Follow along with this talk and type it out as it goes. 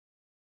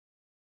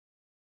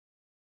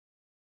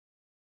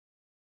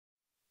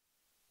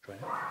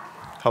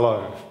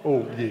Hello.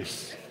 Oh,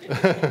 yes.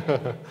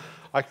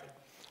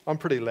 I'm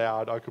pretty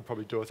loud. I could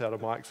probably do without a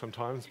mic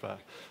sometimes, but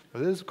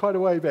there's quite a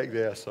way back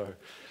there, so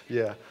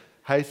yeah.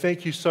 Hey,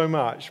 thank you so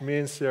much. Me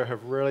and Sarah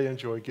have really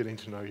enjoyed getting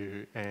to know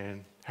you,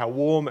 and how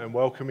warm and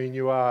welcoming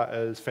you are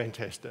is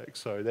fantastic.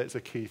 So that's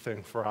a key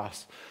thing for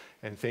us,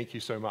 and thank you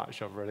so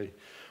much. I've really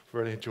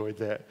enjoyed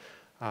that,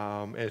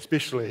 and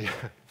especially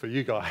for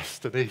you guys,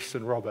 Denise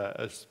and Robert.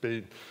 It's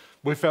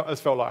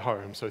felt like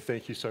home. So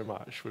thank you so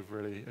much. We've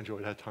really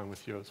enjoyed our time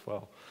with you as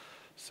well.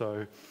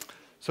 So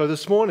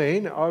this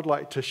morning I'd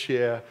like to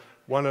share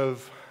one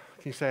of,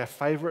 can you say, a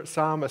favourite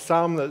psalm? A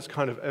psalm that's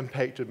kind of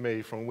impacted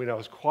me from when I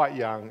was quite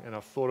young, and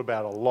I've thought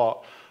about a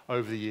lot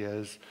over the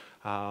years.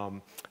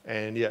 And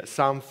yeah,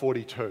 Psalm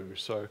 42.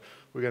 So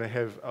we're going to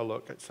have a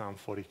look at Psalm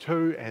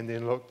 42 and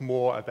then look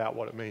more about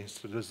what it means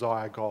to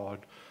desire God.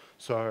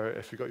 So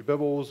if you've got your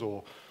Bibles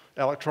or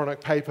electronic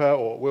paper,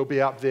 or it will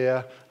be up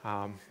there,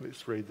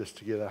 let's read this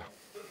together.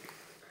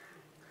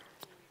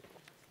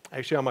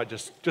 Actually, I might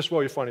just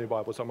while you're finding your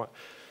Bibles, I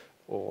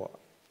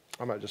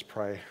might just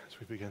pray as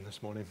we begin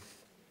this morning.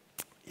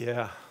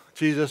 Yeah,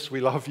 Jesus, we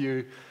love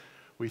you.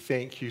 We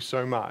thank you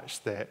so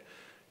much that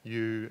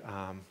you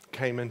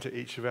came into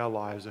each of our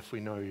lives if we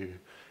know you,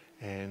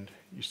 and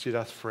you set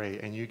us free,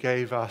 and you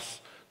gave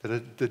us the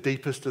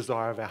deepest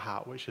desire of our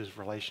heart, which is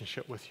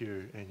relationship with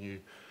you, and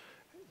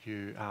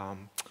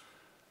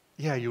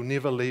you'll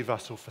never leave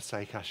us or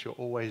forsake us. You're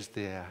always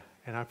there.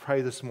 And I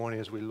pray this morning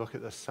as we look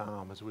at this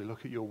psalm, as we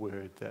look at your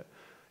word, that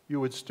you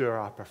would stir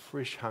up a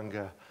fresh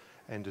hunger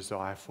and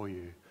desire for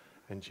you.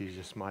 In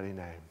Jesus' mighty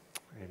name,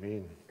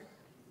 amen.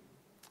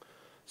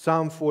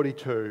 Psalm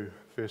 42,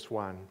 verse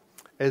 1.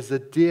 As the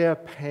deer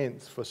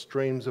pants for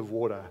streams of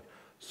water,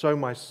 so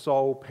my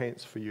soul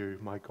pants for you,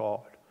 my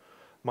God.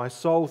 My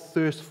soul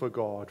thirsts for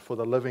God, for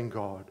the living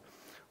God.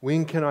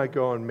 When can I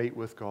go and meet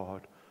with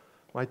God?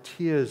 My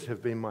tears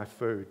have been my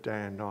food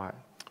day and night.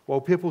 While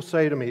people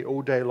say to me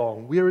all day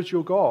long, "Where is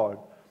your God?"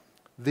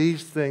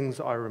 These things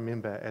I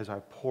remember as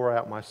I pour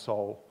out my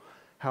soul,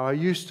 how I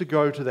used to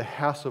go to the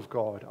house of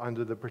God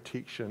under the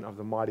protection of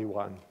the Mighty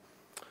One,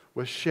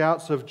 with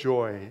shouts of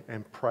joy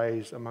and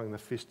praise among the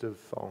festive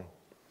throng.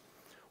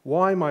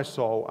 Why, my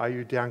soul, are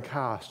you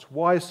downcast?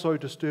 Why so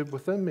disturbed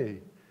within me?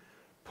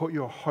 Put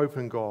your hope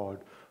in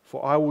God,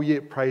 for I will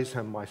yet praise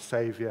him, my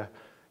Saviour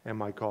and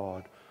my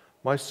God.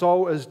 My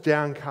soul is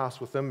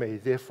downcast within me,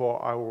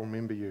 therefore I will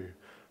remember you.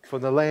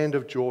 From the land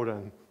of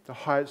Jordan, the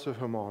heights of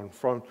Hermon,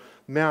 from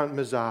Mount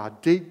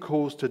Mizar, deep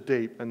calls to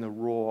deep in the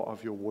roar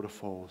of your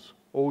waterfalls.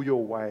 All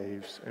your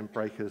waves and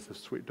breakers have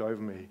swept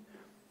over me.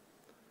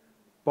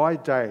 By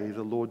day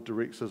the Lord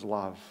directs his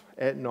love.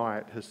 At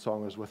night his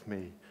song is with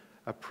me,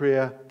 a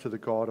prayer to the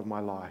God of my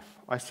life.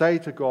 I say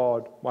to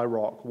God, my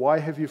rock, why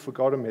have you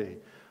forgotten me?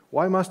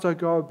 Why must I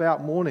go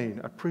about mourning,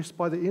 oppressed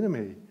by the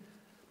enemy?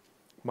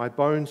 My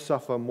bones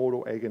suffer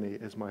mortal agony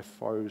as my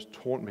foes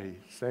taunt me,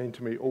 saying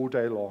to me all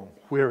day long,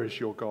 "Where is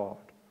your God?"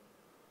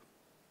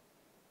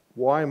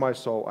 Why, my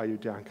soul, are you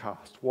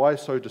downcast? Why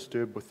so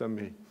disturbed within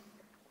me?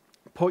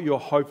 Put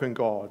your hope in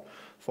God,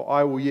 for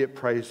I will yet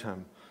praise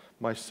him,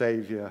 my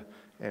Saviour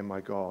and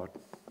my God.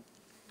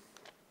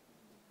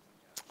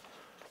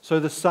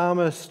 So the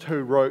psalmist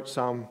who wrote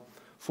Psalm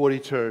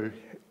 42,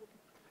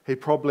 he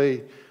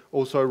probably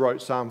also wrote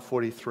Psalm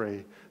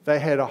 43. They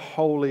had a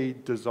holy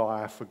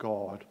desire for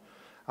God.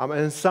 And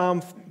in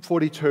Psalm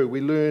 42, we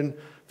learn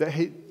that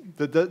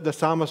the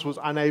psalmist was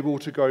unable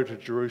to go to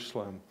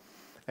Jerusalem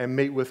and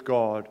meet with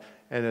God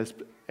and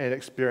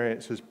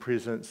experience his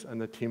presence in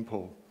the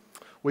temple.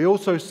 We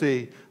also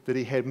see that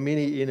he had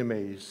many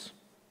enemies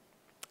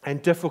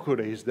and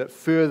difficulties that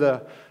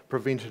further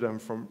prevented him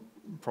from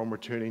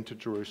returning to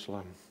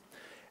Jerusalem.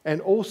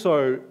 And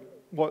also,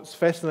 what's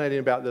fascinating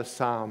about this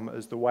psalm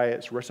is the way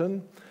it's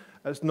written.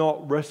 It's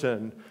not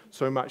written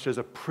so much as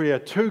a prayer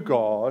to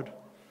God,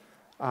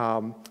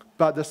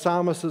 but the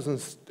psalmist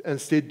is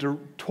instead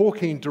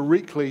talking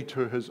directly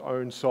to his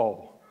own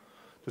soul.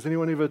 Does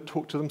anyone ever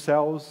talk to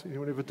themselves?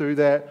 Anyone ever do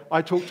that?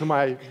 I talk to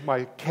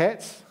my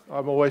cats.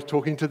 I'm always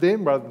talking to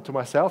them rather than to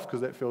myself,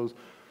 because that feels...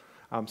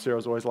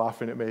 Sarah's always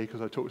laughing at me because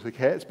I talk to the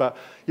cats. But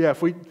yeah,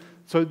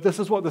 so this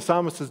is what the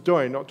psalmist is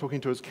doing, not talking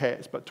to his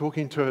cats, but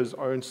talking to his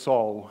own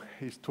soul.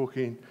 He's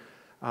talking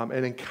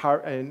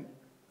and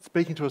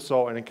speaking to his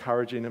soul and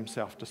encouraging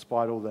himself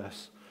despite all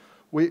this.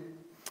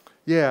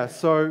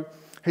 So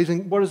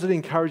what is it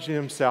encouraging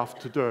himself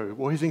to do?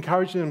 Well, he's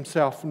encouraging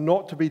himself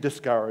not to be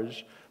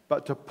discouraged,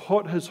 but to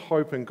put his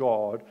hope in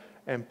God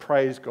and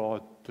praise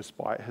God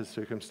despite his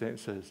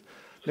circumstances.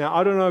 Now,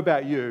 I don't know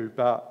about you,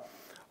 but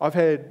I've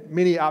had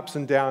many ups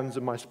and downs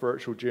in my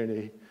spiritual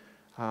journey,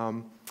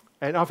 and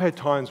I've had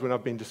times when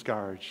I've been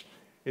discouraged.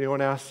 Anyone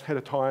else had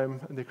a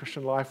time in their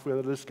Christian life where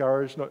they're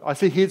discouraged? I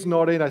see heads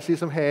nodding, I see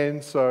some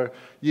hands, so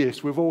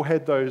yes, we've all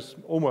had those,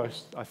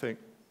 almost, I think,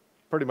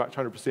 pretty much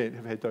 100%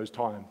 have had those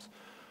times,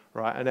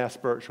 right, in our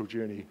spiritual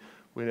journey,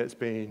 when it's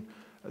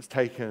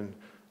taken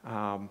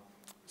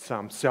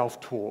some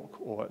self-talk,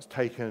 or it's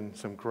taken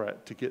some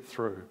grit to get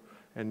through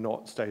and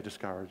not stay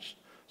discouraged.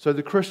 So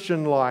the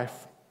Christian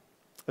life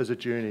is a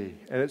journey.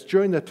 And it's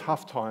during the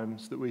tough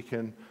times that we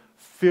can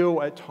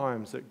feel at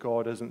times that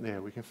God isn't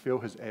there. We can feel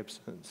his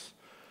absence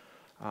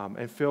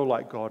and feel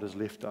like God has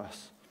left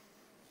us.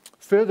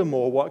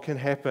 Furthermore, what can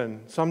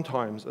happen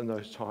sometimes in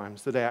those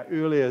times, that our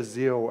earlier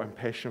zeal and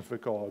passion for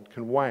God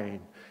can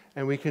wane,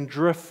 and we can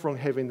drift from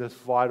having this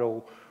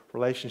vital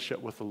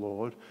relationship with the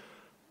Lord.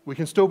 We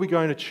can still be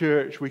going to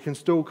church, we can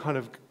still kind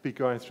of be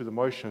going through the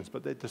motions,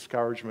 but that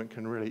discouragement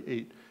can really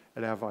eat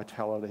at our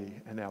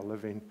vitality and our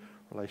living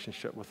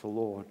relationship with the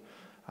Lord.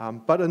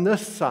 But in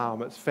this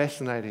psalm, it's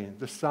fascinating.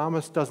 The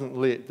psalmist doesn't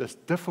let this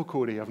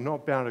difficulty of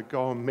not being able to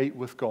go and meet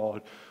with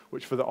God,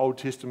 which for the Old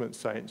Testament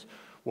saints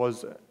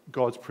was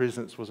God's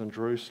presence was in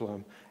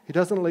Jerusalem. He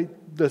doesn't let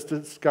this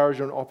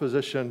discouragement and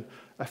opposition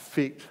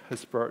affect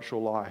his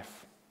spiritual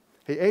life.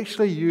 He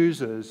actually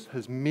uses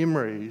his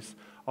memories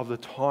of the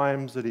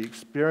times that he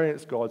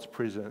experienced God's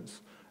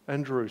presence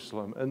in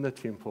Jerusalem, in the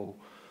temple,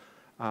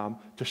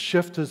 to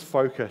shift his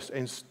focus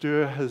and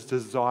stir his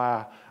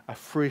desire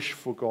afresh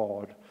for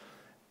God.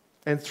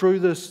 And through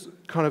this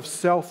kind of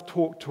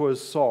self-talk to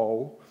his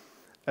soul,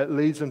 it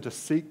leads him to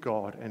seek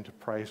God and to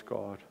praise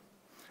God.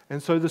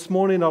 And so this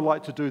morning I'd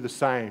like to do the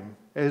same.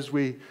 As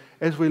we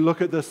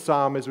look at this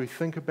psalm, as we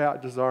think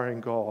about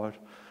desiring God,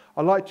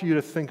 I'd like you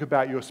to think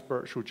about your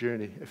spiritual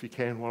journey, if you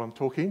can, while I'm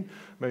talking.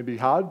 It may be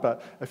hard,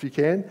 but if you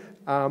can.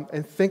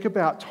 And think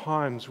about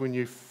times when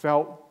you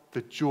felt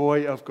the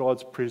joy of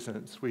God's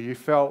presence, where you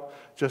felt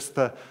just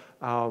that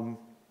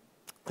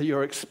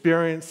you're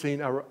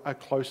experiencing a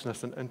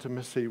closeness and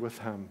intimacy with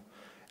him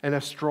and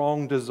a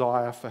strong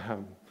desire for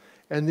him.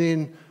 And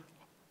then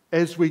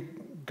as we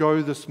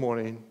go this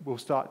morning, we'll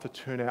start to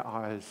turn our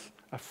eyes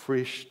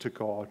afresh to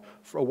God,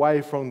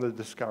 away from the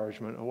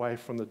discouragement, away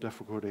from the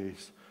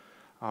difficulties,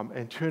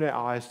 and turn our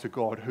eyes to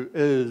God, who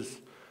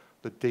is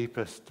the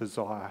deepest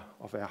desire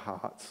of our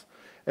hearts.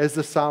 As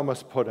the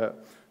psalmist put it,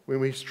 when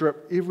we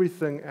strip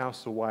everything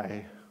else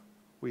away,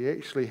 we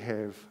actually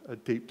have a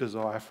deep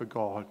desire for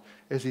God.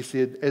 As he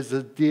said, as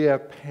the deer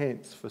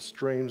pants for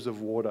streams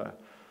of water,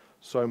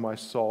 so my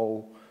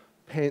soul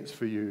pants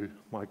for you,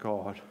 my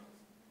God.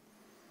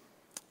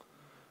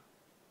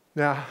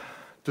 Now,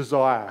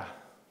 desire,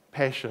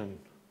 passion,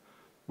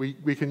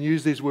 we can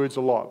use these words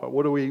a lot, but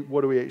what do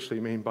we actually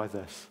mean by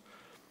this?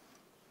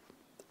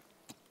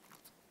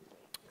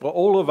 Well,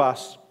 all of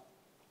us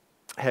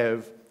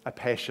have a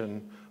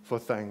passion for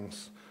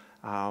things,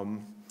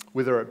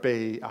 whether it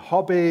be a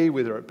hobby,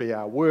 whether it be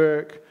our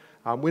work.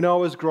 When I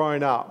was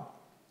growing up,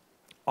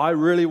 I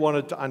really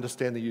wanted to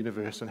understand the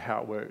universe and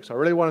how it works. I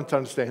really wanted to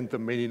understand the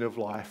meaning of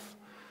life.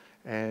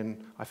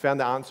 And I found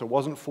the answer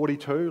wasn't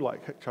 42,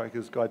 like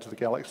Hitchhiker's Guide to the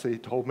Galaxy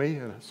told me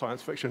in a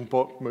science fiction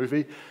book,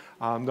 movie.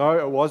 No,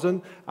 it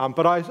wasn't.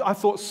 But I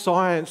thought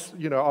science,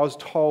 I was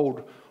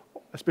told,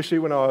 especially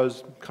when I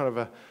was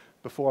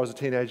before I was a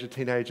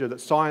teenager,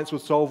 that science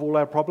would solve all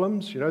our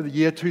problems. The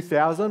year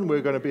 2000, we're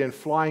going to be in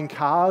flying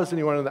cars.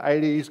 Anyone in the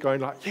 80s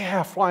going like,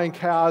 yeah, flying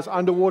cars,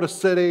 underwater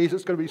cities,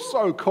 it's going to be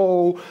so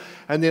cool.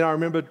 And then I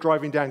remember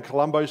driving down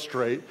Colombo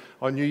Street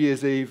on New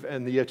Year's Eve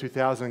in the year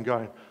 2000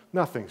 going,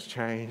 nothing's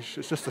changed,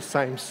 it's just the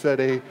same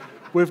city.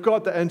 We've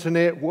got the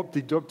internet,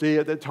 whoop-de-doop-de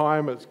at that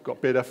time, it's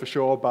got better for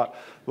sure, but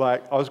I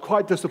was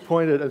quite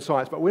disappointed in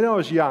science. But when I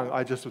was young,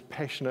 I just was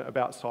passionate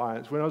about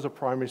science. When I was a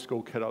primary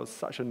school kid, I was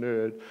such a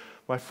nerd.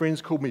 My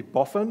friends called me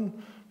boffin,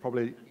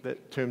 probably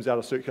that term's out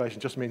of circulation,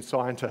 just means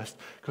scientist,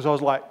 because I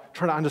was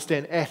trying to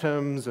understand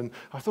atoms, and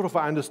I thought if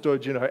I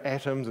understood,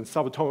 atoms and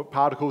subatomic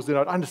particles, then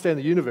I'd understand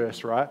the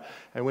universe, right?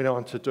 And went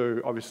on to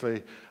do,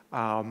 obviously,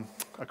 a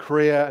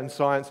career in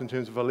science in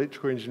terms of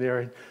electrical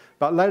engineering.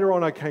 But later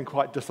on, I became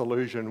quite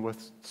disillusioned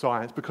with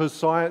science, because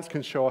science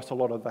can show us a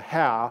lot of the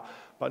how,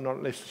 but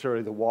not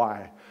necessarily the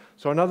why.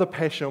 So another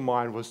passion of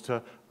mine was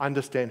to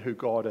understand who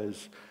God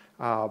is.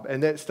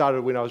 And that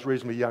started when I was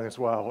reasonably young as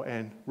well,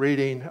 and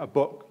reading a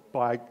book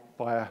by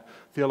a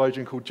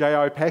theologian called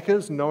J.I.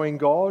 Packer's, Knowing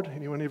God.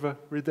 Anyone ever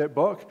read that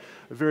book?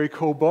 A very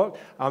cool book.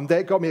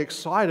 That got me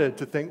excited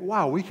to think,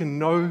 wow, we can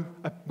know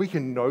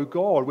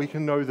God. We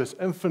can know this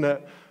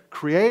infinite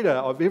creator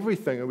of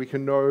everything, and we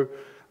can know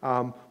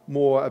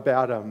more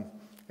about him.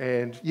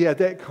 And yeah,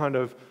 that kind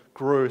of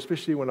grew,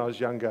 especially when I was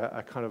younger,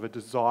 a kind of a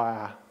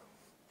desire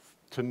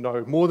to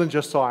know more than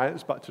just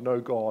science, but to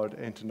know God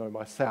and to know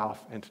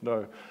myself and to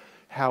know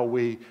how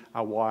we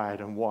are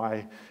wired and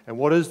why, and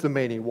what is the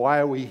meaning, why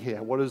are we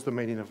here, what is the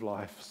meaning of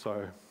life.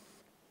 So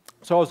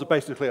I was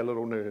basically a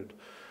little nerd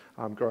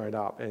growing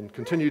up and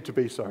continued to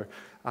be so.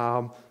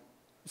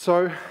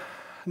 So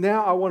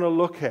now I want to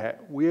look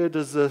at where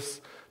does this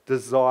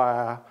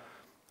desire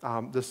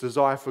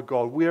for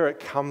God, where it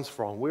comes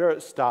from, where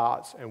it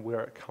starts and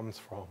where it comes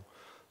from.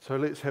 So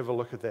let's have a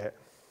look at that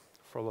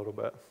for a little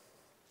bit.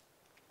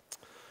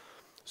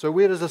 So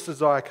where does this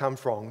desire come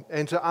from?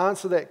 And to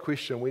answer that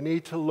question, we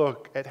need to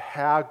look at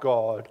how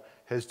God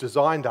has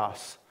designed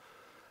us.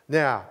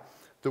 Now,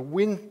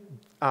 one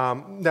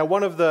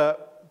of the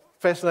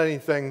fascinating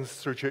things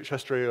through church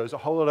history is a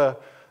whole lot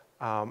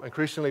of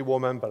increasingly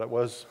women, but it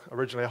was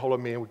originally a whole lot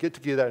of men, would get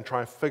together and try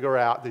and figure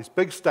out these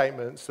big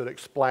statements that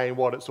explain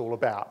what it's all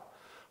about.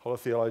 A lot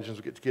of theologians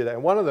will get together.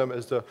 And one of them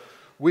is the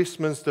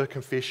Westminster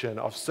Confession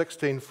of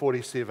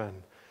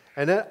 1647.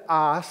 And it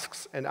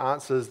asks and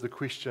answers the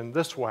question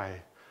this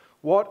way: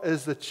 what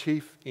is the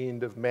chief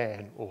end of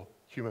man, or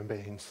human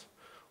beings?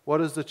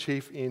 What is the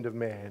chief end of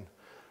man?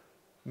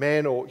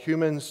 Man or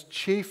humans'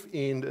 chief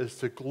end is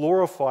to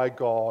glorify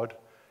God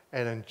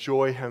and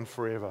enjoy Him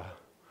forever.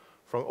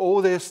 From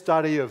all their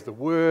study of the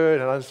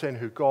Word and understand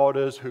who God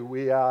is, who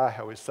we are,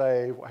 how we're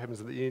saved, what happens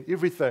at the end,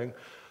 everything,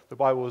 the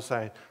Bible is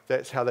saying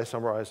that's how they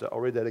summarize it. I'll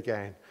read that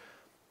again.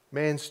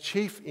 Man's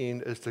chief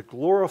end is to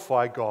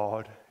glorify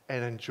God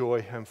and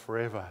enjoy Him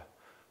forever.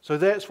 So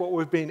that's what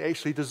we've been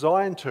actually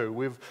designed to.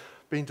 We've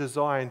been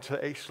designed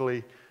to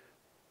actually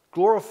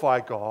glorify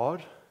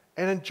God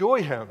and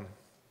enjoy Him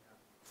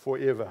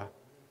forever.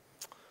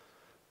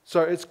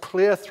 So it's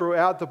clear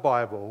throughout the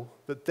Bible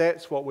that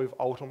that's what we've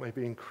ultimately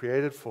been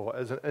created for,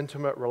 is an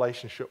intimate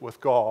relationship with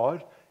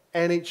God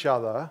and each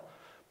other,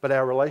 but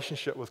our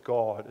relationship with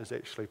God is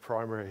actually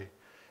primary.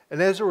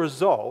 And as a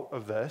result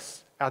of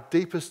this, our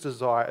deepest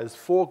desire is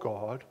for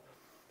God,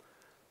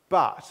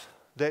 but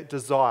that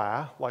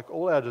desire, like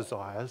all our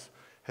desires,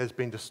 has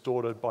been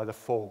distorted by the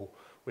fall.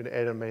 When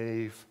Adam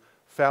and Eve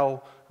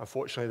fell,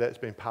 unfortunately, that's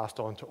been passed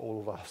on to all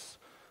of us.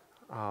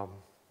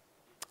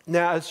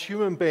 Now, as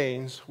human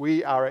beings,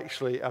 we are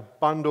actually a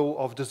bundle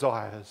of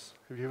desires.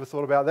 Have you ever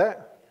thought about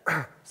that?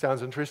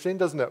 Sounds interesting,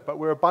 doesn't it? But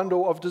we're a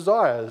bundle of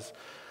desires.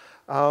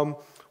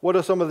 What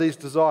are some of these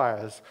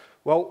desires?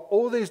 Well,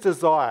 all these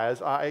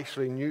desires are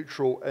actually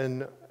neutral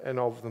in and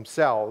of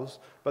themselves,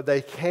 but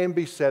they can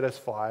be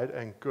satisfied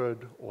in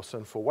good or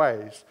sinful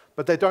ways.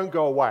 But they don't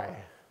go away.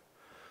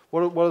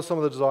 What are some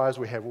of the desires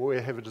we have? Well,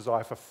 we have a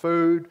desire for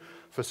food,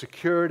 for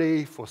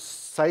security, for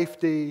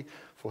safety,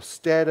 for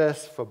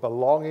status, for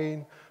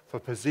belonging, for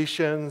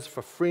possessions,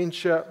 for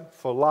friendship,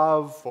 for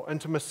love, for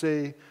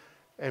intimacy,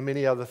 and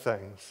many other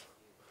things.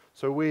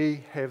 So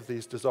we have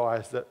these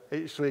desires that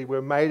actually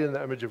we're made in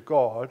the image of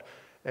God,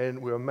 and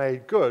we're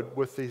made good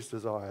with these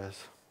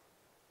desires.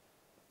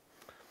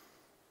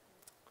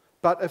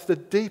 But if the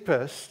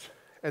deepest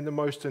and the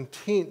most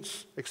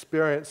intense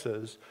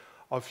experiences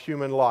of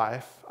human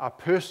life are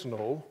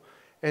personal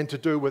and to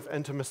do with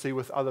intimacy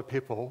with other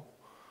people,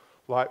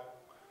 like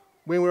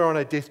when we're on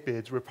our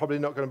deathbeds, we're probably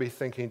not going to be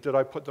thinking, did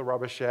I put the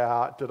rubbish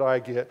out? Did I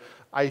get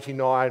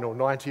 89 or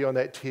 90 on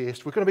that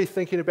test? We're going to be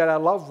thinking about our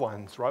loved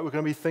ones, right? We're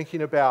going to be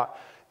thinking about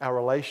our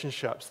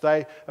relationships.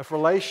 If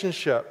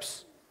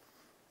relationships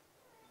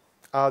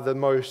are the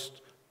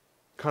most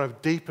kind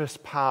of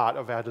deepest part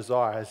of our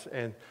desires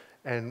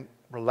and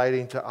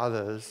relating to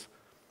others,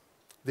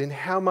 then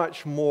how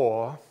much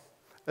more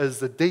is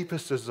the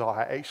deepest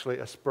desire actually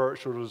a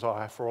spiritual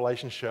desire for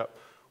relationship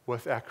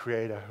with our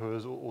Creator, who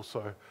is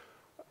also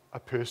a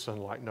person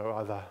like no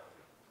other?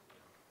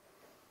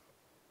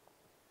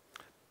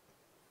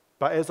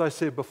 But as I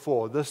said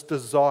before, this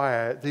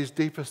desire,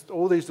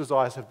 all these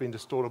desires have been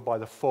distorted by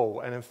the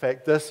fall. And in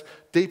fact, this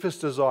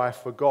deepest desire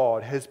for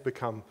God has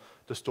become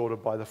distorted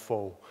by the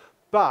fall.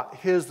 But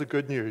here's the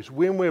good news.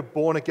 When we're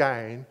born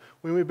again,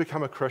 when we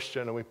become a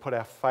Christian and we put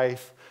our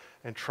faith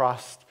and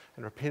trust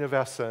and repent of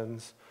our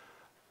sins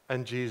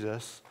in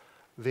Jesus,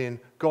 then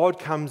God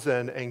comes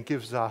in and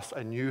gives us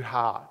a new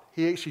heart.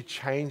 He actually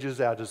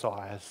changes our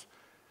desires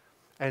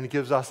and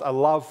gives us a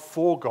love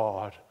for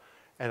God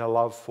and a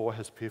love for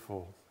His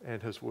people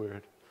and His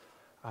Word.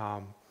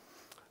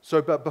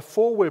 But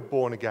before we're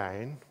born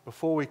again,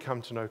 before we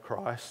come to know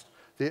Christ,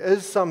 there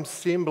is some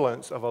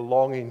semblance of a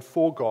longing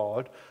for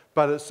God,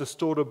 but it's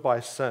distorted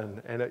by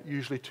sin, and it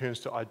usually turns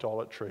to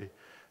idolatry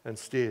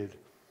instead.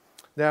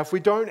 Now, if we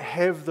don't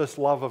have this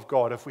love of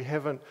God, if we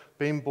haven't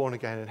been born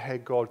again and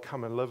had God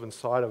come and live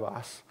inside of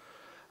us,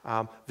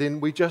 then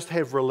we just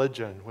have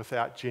religion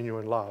without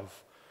genuine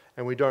love,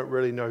 and we don't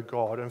really know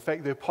God. In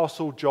fact, the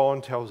Apostle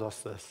John tells us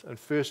this in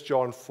 1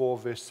 John 4,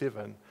 verse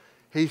 7.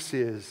 He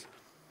says,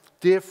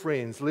 "Dear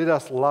friends, let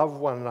us love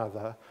one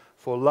another,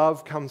 for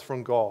love comes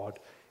from God.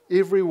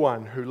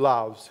 Everyone who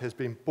loves has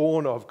been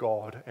born of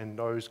God and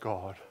knows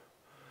God."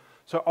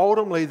 So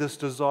ultimately, this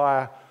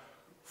desire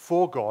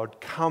for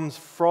God comes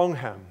from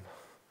Him.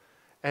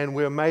 And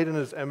we're made in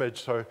His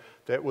image, so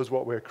that was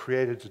what we're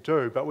created to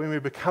do. But when we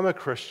become a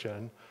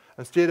Christian,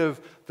 instead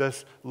of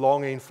this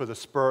longing for the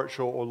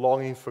spiritual or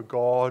longing for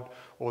God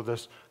or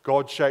this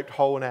God-shaped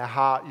hole in our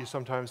heart you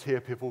sometimes hear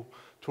people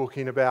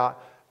talking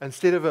about,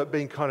 instead of it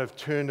being kind of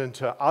turned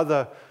into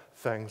other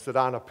things that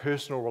aren't a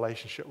personal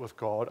relationship with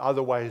God,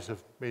 other ways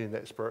of meeting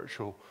that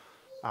spiritual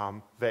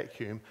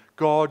vacuum,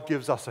 God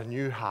gives us a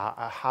new heart,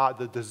 a heart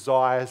that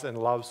desires and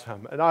loves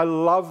Him. And I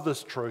love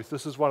this truth.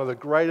 This is one of the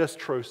greatest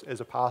truths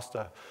as a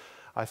pastor,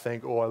 I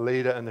think, or a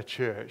leader in the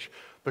church,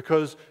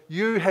 because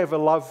you have a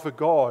love for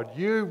God.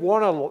 You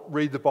want to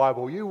read the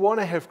Bible. You want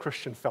to have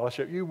Christian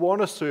fellowship. You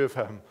want to serve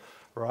Him,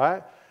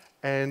 right?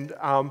 And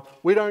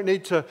we don't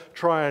need to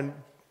try and,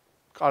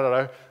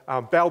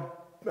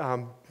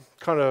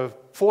 kind of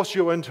force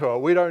you into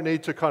it. We don't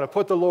need to kind of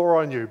put the law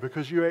on you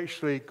because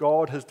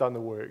God has done the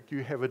work.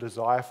 You have a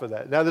desire for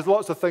that. Now, there's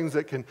lots of things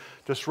that can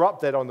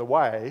disrupt that on the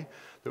way.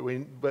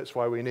 That's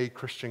why we need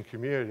Christian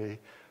community.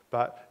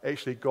 But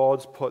actually,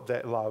 God's put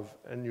that love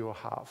in your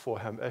heart for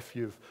him if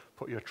you've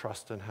put your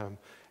trust in him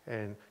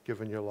and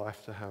given your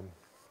life to him.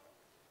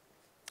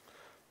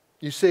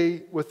 You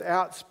see,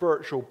 without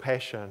spiritual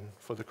passion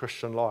for the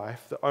Christian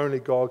life that only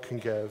God can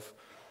give,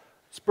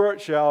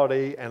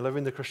 spirituality and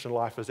living the Christian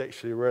life is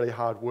actually really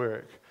hard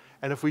work.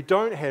 And if we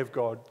don't have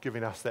God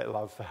giving us that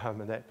love for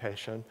him and that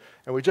passion,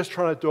 and we're just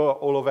trying to do it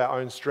all of our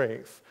own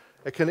strength,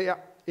 it can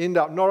end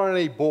up not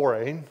only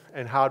boring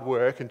and hard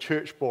work and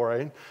church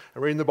boring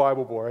and reading the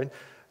Bible boring,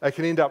 it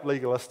can end up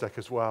legalistic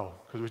as well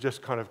because we're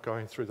just kind of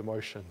going through the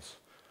motions.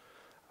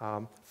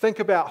 Think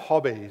about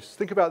hobbies.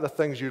 Think about the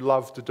things you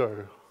love to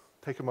do.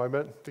 Take a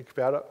moment, think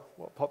about it,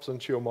 what pops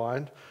into your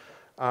mind.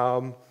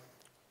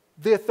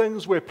 They're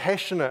things we're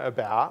passionate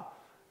about,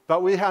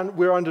 but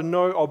we're under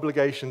no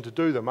obligation to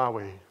do them, are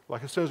we?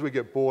 Like as soon as we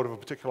get bored of a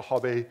particular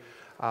hobby,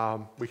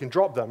 we can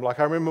drop them.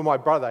 Like I remember my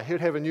brother, he'd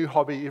have a new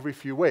hobby every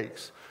few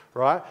weeks,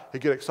 right?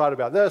 He'd get excited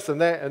about this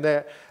and that and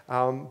that,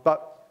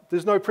 but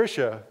there's no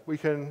pressure. We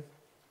can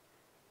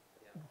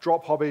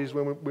drop hobbies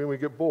when we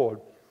get bored.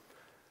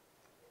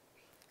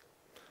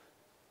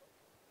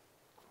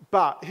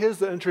 But here's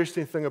the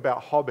interesting thing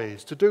about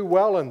hobbies. To do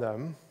well in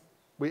them,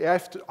 we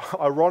have to,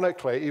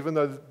 ironically, even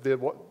though they're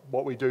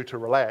what we do to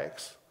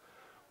relax,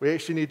 we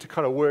actually need to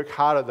kind of work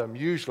hard at them,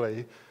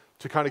 usually,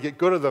 to kind of get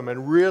good at them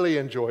and really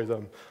enjoy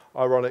them,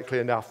 ironically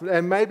enough.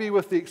 And maybe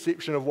with the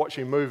exception of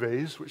watching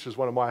movies, which is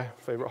one of my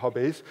favorite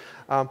hobbies,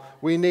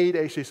 we need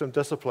actually some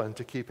discipline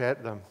to keep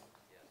at them.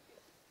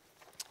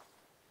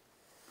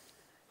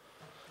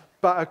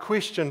 But a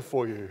question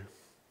for you.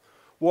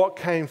 What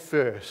came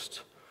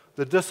first?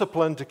 The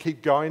discipline to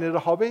keep going at a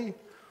hobby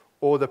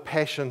or the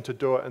passion to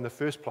do it in the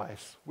first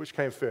place? Which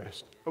came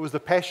first? It was the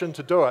passion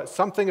to do it.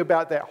 Something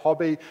about that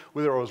hobby,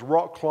 whether it was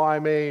rock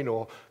climbing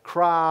or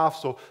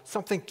crafts or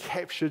something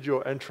captured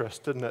your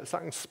interest, didn't it?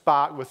 Something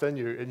sparked within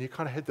you and you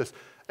kind of had this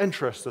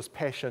interest, this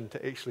passion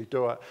to actually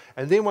do it.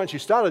 And then once you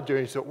started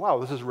doing it, you thought, wow,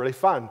 this is really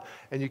fun.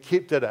 And you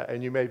kept at it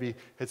and you maybe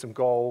had some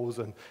goals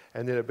and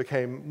then it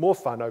became more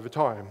fun over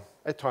time.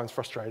 At times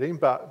frustrating,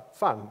 but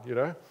fun, you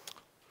know.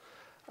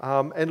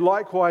 And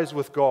likewise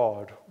with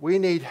God, we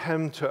need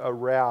him to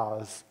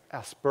arouse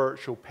our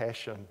spiritual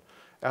passion,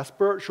 our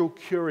spiritual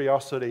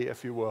curiosity,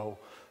 if you will,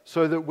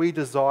 so that we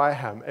desire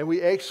him and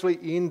we actually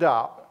end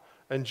up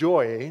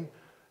enjoying,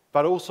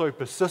 but also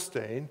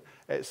persisting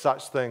at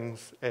such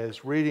things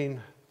as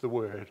reading the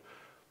word,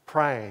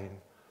 praying,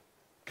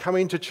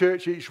 coming to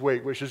church each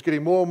week, which is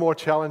getting more and more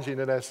challenging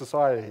in our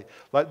society.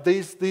 Like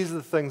these are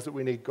the things that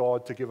we need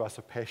God to give us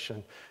a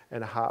passion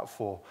and a heart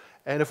for.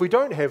 And if we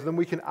don't have them,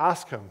 we can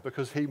ask him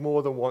because he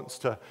more than wants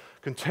to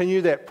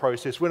continue that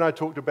process. When I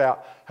talked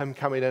about him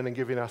coming in and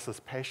giving us this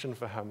passion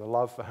for him, the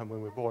love for him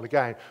when we're born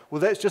again,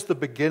 well, that's just the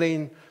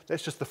beginning,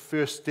 that's just the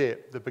first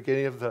step, the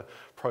beginning of the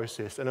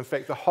process. And in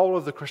fact, the whole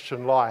of the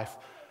Christian life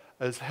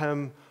is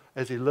him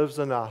as he lives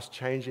in us,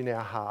 changing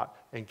our heart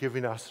and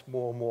giving us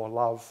more and more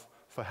love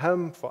for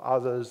him, for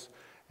others,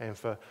 and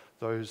for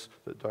those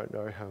that don't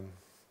know him.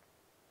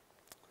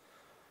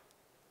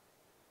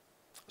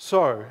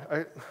 So,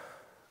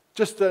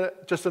 just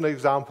an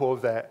example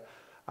of that.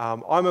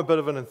 I'm a bit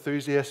of an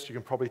enthusiast, you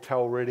can probably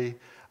tell already.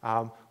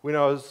 When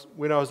I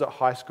was at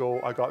high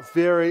school, I got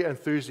very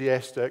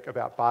enthusiastic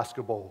about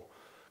basketball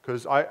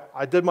because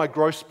I did my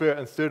growth spurt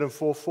in third and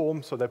fourth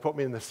form, so they put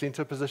me in the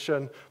center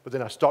position, but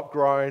then I stopped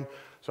growing,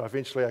 so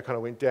eventually I kind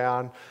of went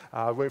down.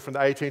 Went from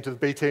the A team to the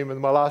B team in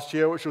my last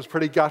year, which was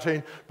pretty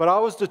gutting, but I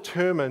was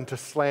determined to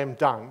slam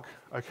dunk,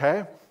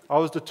 okay? I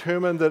was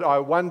determined that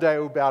one day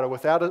without a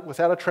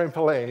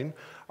trampoline,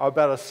 I was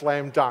about to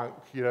slam dunk.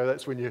 You know,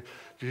 that's when you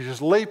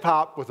just leap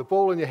up with the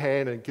ball in your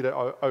hand and get it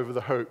over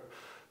the hoop.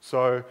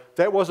 So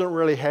that wasn't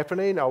really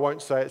happening. I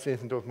won't say it's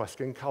anything to do with my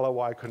skin color,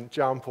 why I couldn't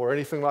jump or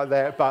anything like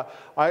that, but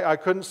I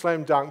couldn't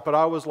slam dunk, but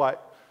I was like,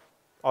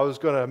 I was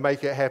going to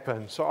make it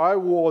happen. So I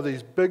wore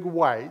these big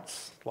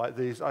weights, like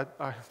these. I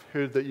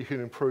heard that you can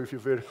improve your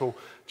vertical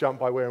jump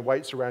by wearing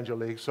weights around your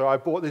legs. So I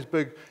bought these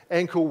big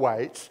ankle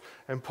weights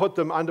and put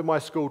them under my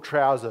school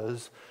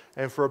trousers.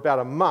 And for about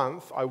a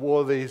month, I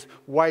wore these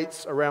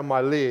weights around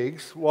my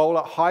legs while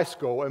at high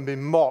school and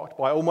been mocked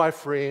by all my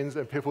friends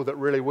and people that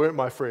really weren't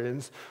my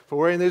friends for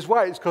wearing these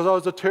weights because I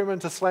was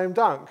determined to slam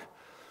dunk.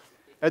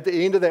 At the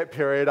end of that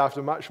period,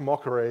 after much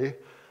mockery,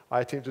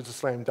 I attempted to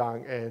slam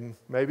dunk and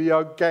maybe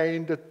I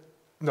gained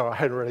no, I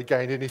hadn't really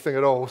gained anything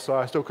at all, so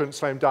I still couldn't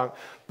slam dunk.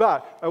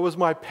 But it was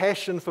my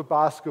passion for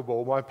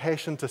basketball, my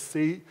passion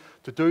to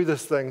do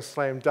this thing,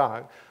 slam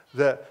dunk,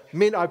 that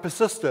meant I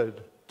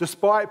persisted.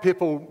 Despite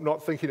people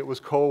not thinking it was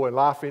cool and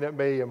laughing at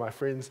me and my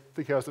friends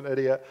thinking I was an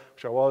idiot,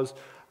 which I was,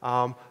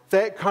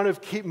 that kind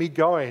of kept me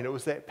going. It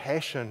was that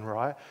passion,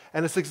 right?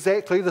 And it's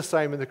exactly the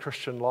same in the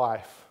Christian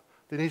life.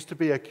 There needs to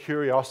be a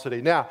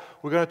curiosity. Now,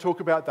 we're going to talk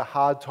about the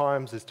hard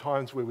times. There's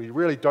times where we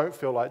really don't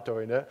feel like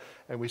doing it,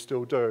 and we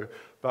still do.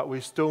 But we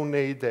still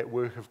need that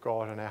work of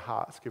God in our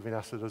hearts, giving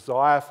us a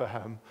desire for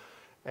Him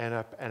and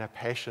a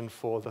passion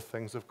for the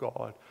things of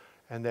God.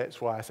 And that's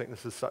why I think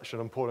this is such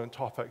an important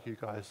topic you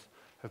guys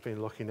have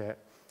been looking at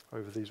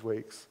over these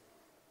weeks.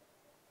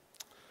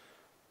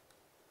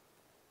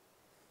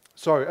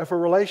 So, if a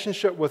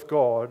relationship with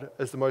God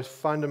is the most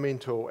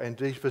fundamental and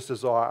deepest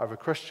desire of a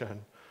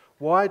Christian,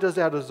 why does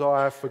our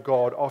desire for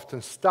God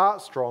often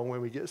start strong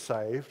when we get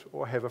saved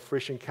or have a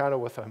fresh encounter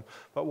with Him,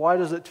 but why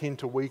does it tend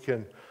to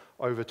weaken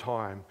over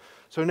time?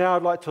 So now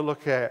I'd like to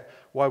look at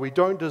why we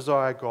don't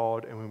desire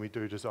God and when we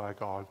do desire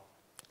God.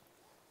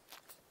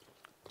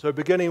 So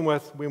beginning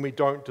with when we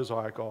don't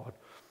desire God.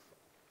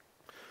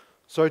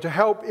 So to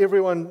help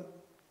everyone,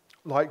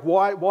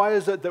 why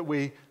is it that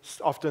we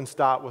often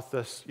start with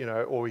this,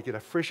 or we get a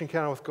fresh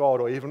encounter with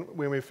God, or even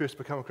when we first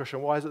become a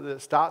Christian, why is it that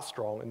it starts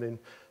strong and then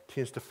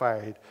tends to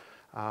fade?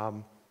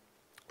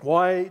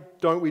 Why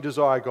don't we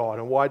desire God,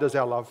 and why does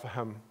our love for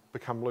Him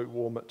become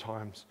lukewarm at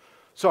times?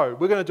 So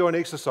we're going to do an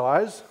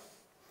exercise,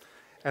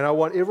 and I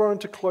want everyone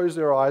to close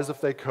their eyes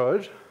if they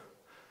could,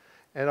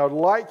 and I'd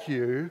like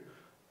you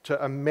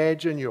to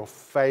imagine your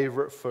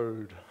favorite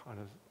food.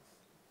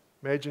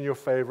 Imagine your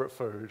favorite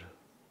food.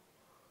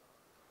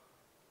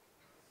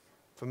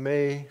 For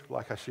me,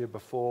 like I shared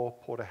before,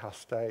 porterhouse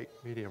steak,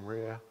 medium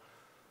rare.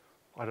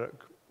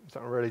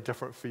 Something really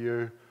different for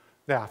you.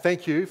 Now,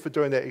 thank you for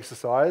doing that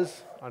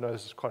exercise. I know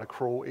this is quite a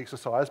cruel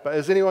exercise, but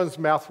is anyone's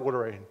mouth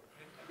watering?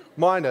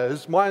 Mine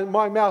is. My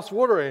mouth's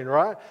watering,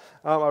 right?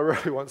 I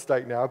really want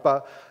steak now.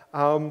 But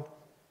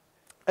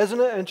isn't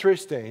it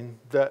interesting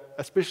that,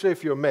 especially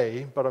if you're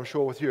me, but I'm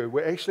sure with you,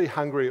 we're actually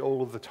hungry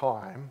all of the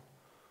time.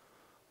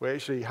 We're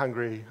actually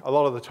hungry a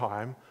lot of the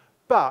time.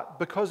 But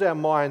because our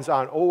minds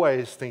aren't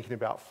always thinking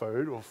about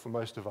food, or for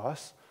most of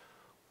us,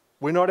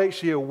 we're not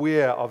actually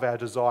aware of our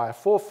desire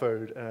for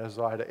food and our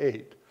desire to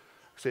eat.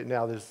 Except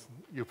now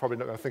you're probably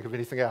not going to think of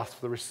anything else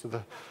for the rest of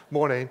the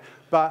morning.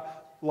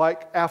 But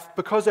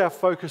because our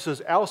focus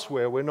is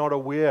elsewhere, we're not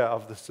aware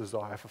of this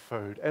desire for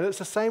food. And it's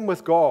the same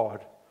with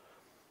God.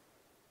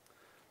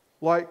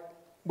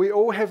 We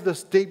all have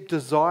this deep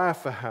desire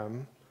for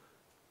Him,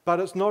 but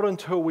it's not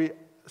until we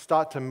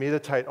start to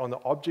meditate on the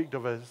object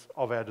of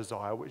our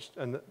desire,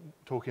 and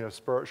talking of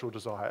spiritual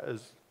desire,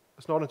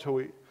 it's not until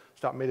we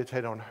start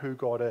meditating on who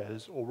God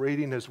is or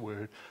reading His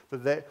Word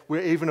that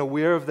we're even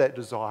aware of that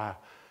desire.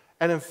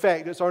 And in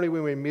fact, it's only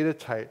when we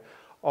meditate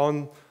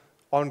on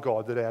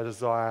God that our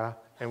desire,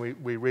 and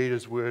we read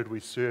His Word,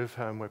 we serve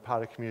Him, we're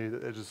part of a community,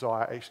 that the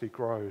desire actually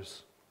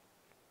grows.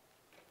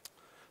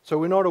 So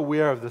we're not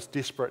aware of this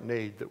desperate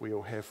need that we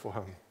all have for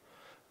Him.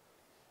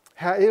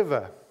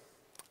 However,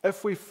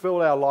 if we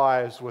fill our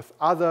lives with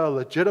other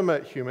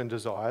legitimate human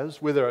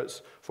desires, whether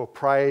it's for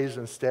praise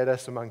and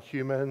status among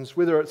humans,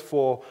 whether it's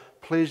for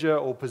pleasure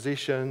or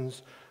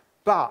possessions,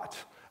 but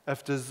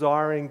if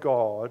desiring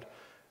God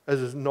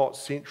is not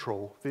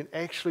central, then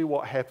actually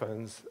what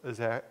happens is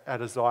our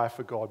desire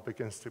for God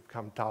begins to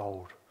become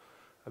dulled.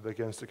 It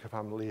begins to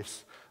become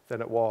less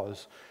than it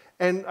was.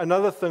 And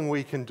another thing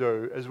we can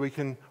do is we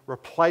can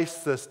replace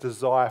this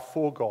desire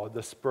for God,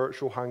 this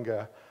spiritual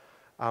hunger,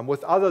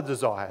 with other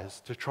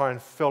desires to try and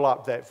fill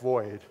up that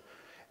void.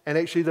 And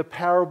actually a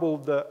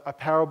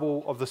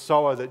parable of the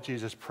sower that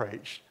Jesus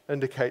preached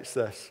indicates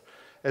this.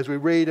 As we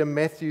read in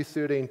Matthew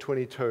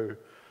 13:22,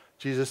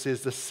 Jesus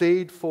says, "The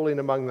seed falling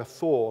among the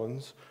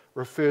thorns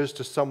refers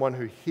to someone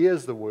who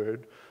hears the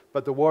word,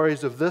 but the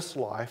worries of this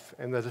life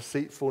and the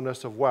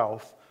deceitfulness of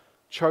wealth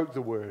choke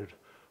the word,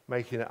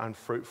 making it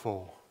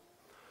unfruitful."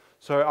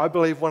 So I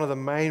believe one of the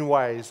main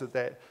ways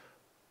that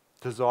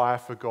desire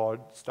for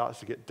God starts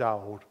to get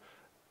dulled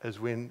is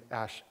when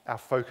our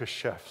focus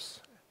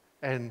shifts.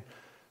 And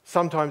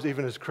sometimes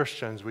even as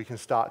Christians, we can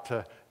start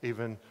to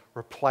even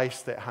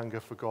replace that hunger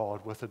for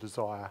God with a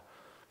desire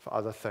for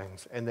other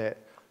things. And that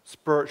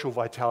spiritual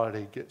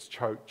vitality gets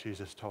choked,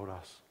 Jesus told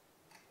us.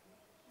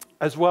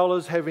 As well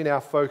as having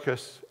our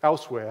focus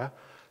elsewhere,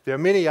 there are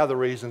many other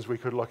reasons we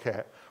could look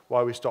at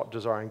why we stop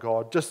desiring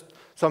God. Just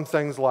some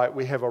things like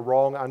we have a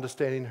wrong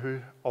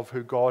understanding of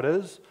who God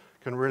is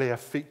can really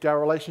affect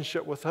our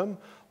relationship with Him.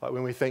 Like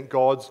when we think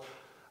God's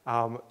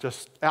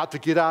just out to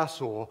get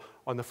us, or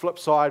on the flip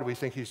side, we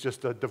think He's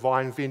just a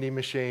divine vending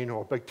machine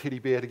or a big teddy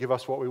bear to give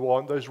us what we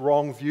want. Those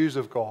wrong views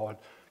of God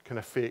can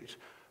affect,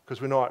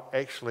 because we're not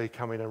actually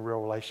coming in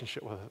real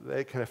relationship with it.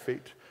 That can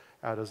affect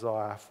our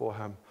desire for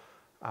Him.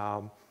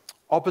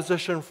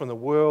 Opposition from the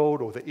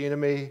world or the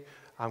enemy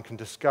can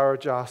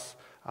discourage us.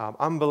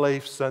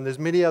 Unbelief, sin, there's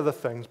many other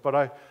things,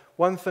 but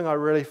one thing I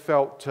really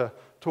felt to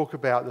talk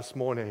about this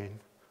morning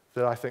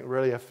that I think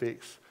really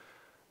affects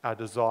our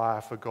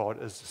desire for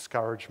God is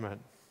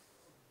discouragement.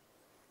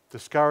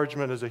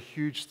 Discouragement is a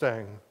huge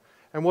thing.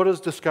 And what does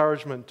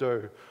discouragement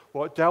do?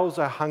 Well, it dulls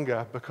our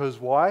hunger, because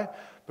why?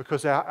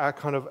 Because our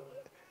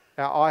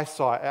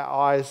eyesight, our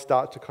eyes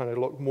start to kind of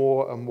look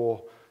more and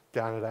more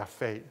down at our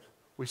feet.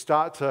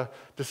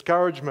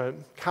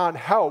 Discouragement can't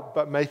help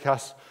but make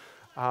us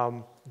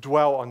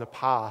dwell on the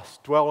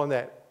past, dwell on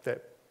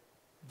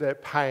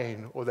that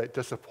pain or that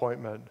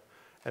disappointment.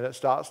 And it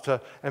starts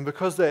to, and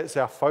because that's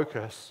our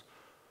focus,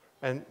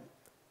 and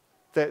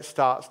that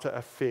starts to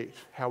affect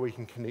how we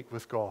can connect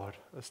with God.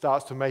 It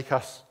starts to make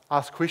us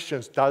ask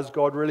questions. Does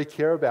God really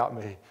care about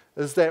me?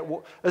 Is that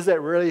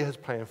really His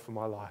plan for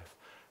my life?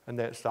 And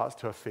that starts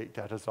to affect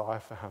our desire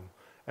for Him.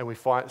 And we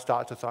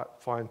start to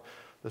find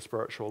the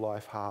spiritual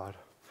life hard.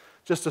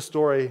 Just a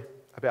story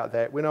about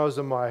that. When I was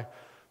in my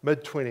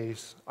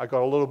mid-20s, I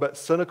got a little bit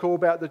cynical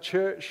about the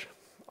church.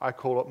 I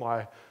call it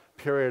my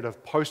period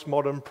of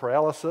postmodern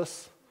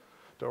paralysis.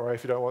 Don't worry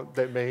if you don't know what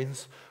that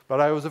means. But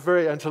I was a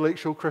very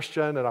intellectual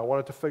Christian and I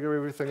wanted to figure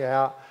everything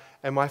out.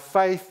 And my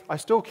faith, I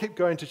still kept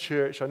going to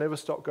church. I never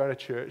stopped going to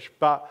church.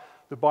 But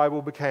the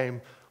Bible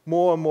became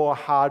more and more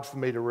hard for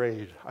me to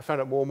read. I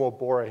found it more and more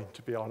boring,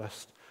 to be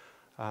honest.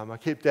 I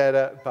kept at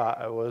it,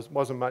 but it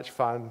wasn't much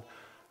fun.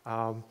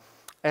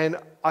 And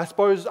I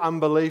suppose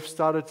unbelief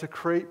started to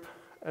creep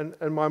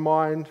in my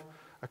mind,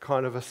 a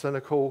kind of a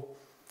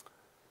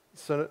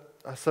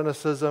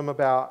cynicism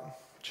about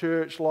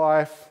church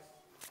life.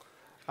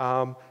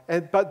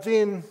 But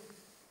then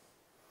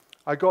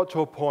I got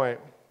to a point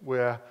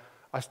where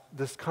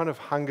this kind of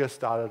hunger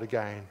started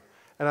again.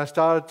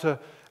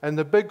 And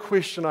the big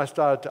question I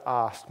started to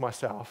ask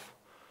myself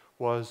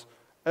was,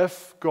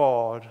 if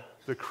God,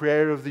 the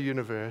creator of the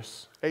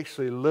universe,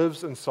 actually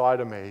lives inside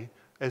of me,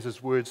 as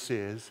His word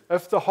says,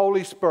 if the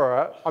Holy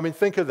Spirit, I mean,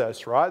 think of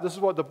this, right? This is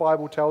what the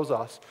Bible tells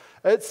us.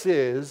 It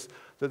says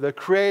that the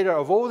creator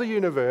of all the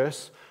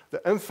universe,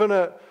 the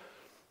infinite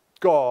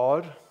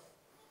God,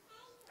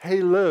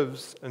 He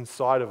lives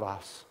inside of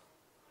us.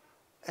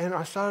 And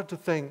I started to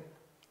think,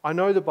 I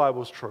know the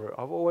Bible's true.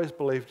 I've always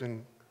believed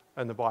in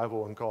the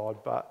Bible and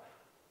God, but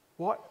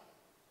what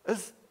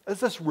is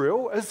this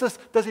real?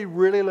 Does He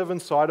really live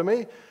inside of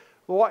me?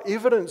 What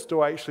evidence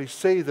do I actually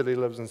see that He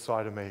lives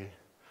inside of me?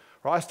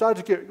 Right? I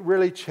started to get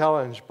really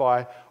challenged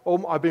by,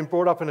 I've been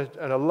brought up in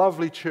a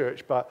lovely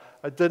church, but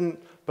I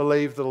didn't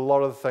believe that a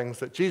lot of the things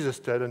that Jesus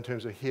did in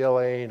terms of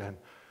healing and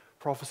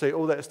prophecy,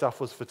 all that stuff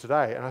was for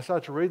today. And I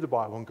started to read the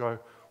Bible and go,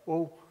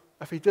 well,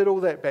 if He did all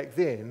that back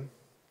then,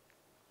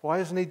 why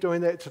isn't He doing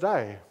that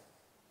today?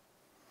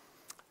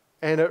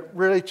 And it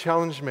really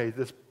challenged me,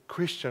 this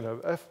question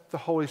of, if the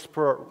Holy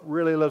Spirit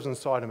really lives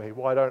inside of me,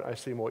 why don't I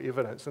see more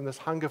evidence? And this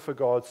hunger for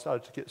God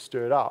started to get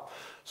stirred up.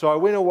 So I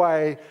went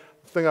away,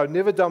 a thing I'd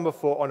never done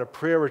before, on a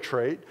prayer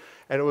retreat,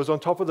 and it was on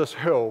top of this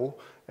hill,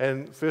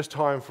 and first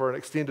time for an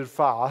extended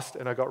fast,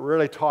 and I got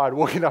really tired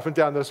walking up and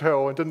down this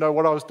hill and didn't know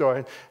what I was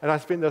doing. And I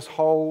spent this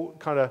whole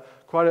kind of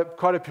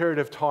quite a period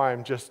of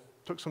time, just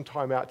took some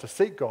time out to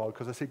seek God,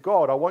 because I said,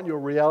 God, I want your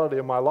reality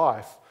in my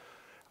life.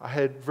 I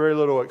had very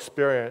little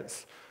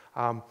experience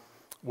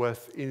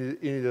with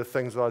any of the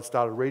things that I'd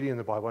started reading in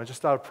the Bible. I just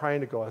started praying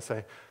to God and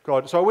saying,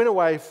 God, so I went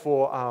away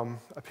for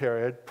a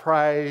period,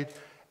 prayed,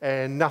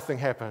 and nothing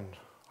happened.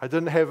 I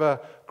didn't have a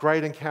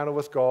great encounter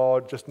with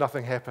God, just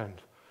nothing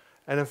happened.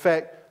 And in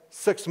fact,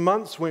 6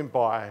 months went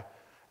by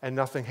and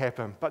nothing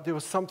happened. But there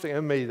was something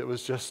in me that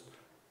was just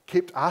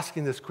kept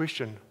asking this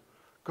question,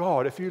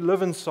 God, if you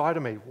live inside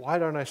of me, why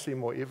don't I see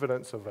more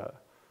evidence of it?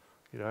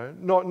 You know,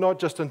 not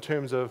just in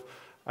terms of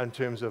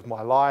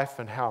my life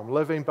and how I'm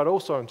living, but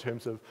also in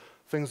terms of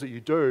things that you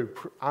do,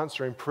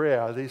 answering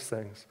prayer, these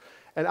things.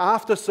 And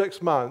after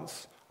 6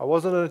 months, I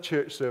wasn't in a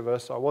church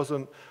service, I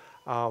wasn't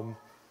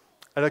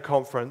at a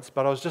conference,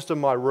 but I was just in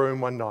my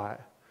room one night.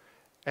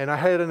 And I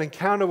had an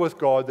encounter with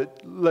God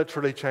that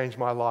literally changed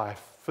my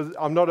life.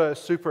 I'm not a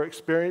super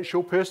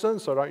experiential person,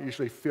 so I don't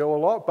usually feel a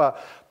lot,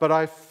 but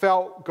I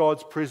felt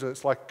God's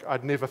presence like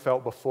I'd never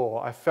felt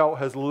before. I felt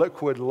His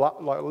liquid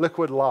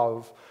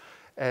love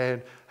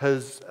and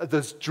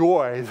this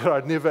joy that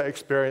I'd never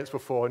experienced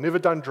before. I'd never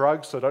done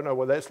drugs, so I don't know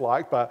what that's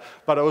like, but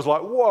it was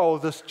like, whoa,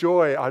 this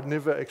joy I'd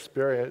never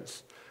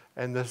experienced,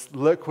 and this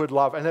liquid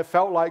love. And it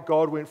felt like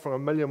God went from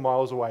 1,000,000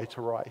 miles away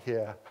to right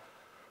here.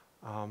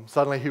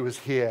 Suddenly He was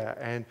here,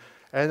 and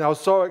I was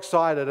so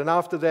excited. And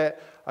after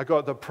that, I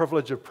got the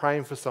privilege of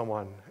praying for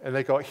someone, and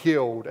they got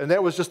healed. And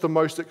that was just the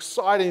most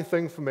exciting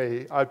thing for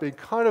me. I'd been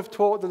kind of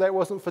taught that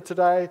wasn't for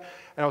today,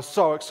 and I was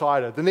so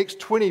excited. The next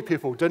 20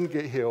 people didn't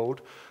get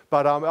healed,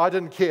 but I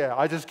didn't care.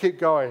 I just kept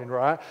going,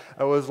 right?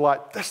 It was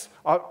like this.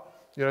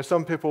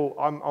 Some people,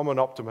 I'm an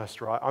optimist,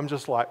 right? I'm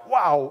just like,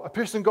 wow, a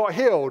person got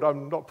healed.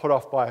 I'm not put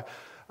off by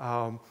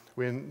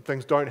when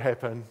things don't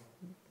happen.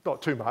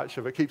 Not too much.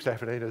 If it keeps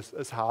happening,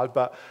 it's hard.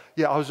 But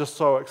yeah, I was just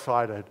so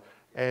excited.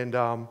 And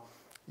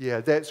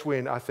that's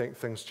when I think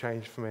things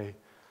changed for me.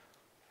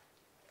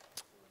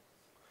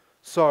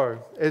 So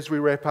as we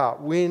wrap up,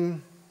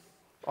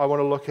 I want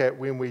to look at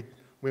when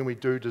we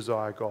do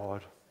desire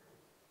God.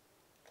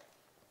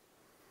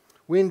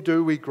 When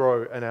do we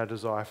grow in our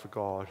desire for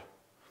God?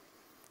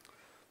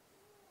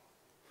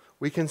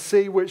 We can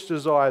see which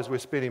desires we're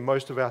spending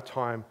most of our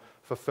time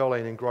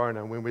fulfilling and growing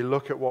in when we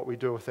look at what we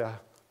do with our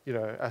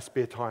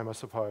spare time, I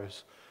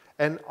suppose.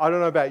 And I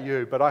don't know about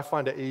you, but I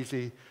find it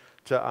easy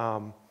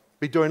to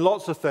be doing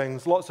lots of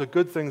things, lots of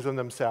good things in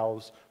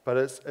themselves, but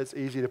it's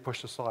easy to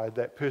push aside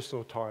that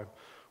personal time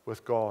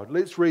with God.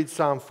 Let's read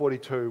Psalm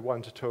 42,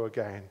 1-2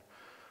 again,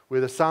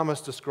 where the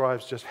psalmist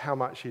describes just how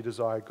much he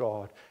desired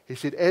God. He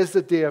said, "As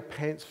the deer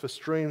pants for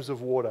streams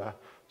of water,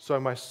 so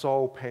my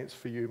soul pants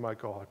for you, my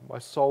God. My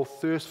soul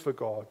thirsts for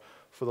God,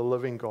 for the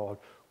living God.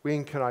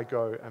 When can I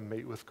go and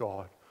meet with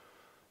God?"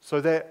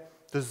 So that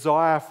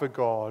desire for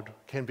God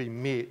can be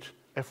met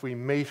if we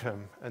meet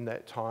him in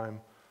that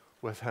time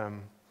with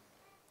him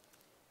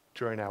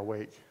during our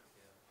week.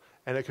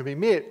 And it can be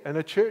met in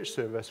a church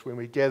service when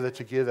we gather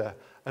together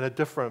in a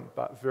different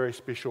but very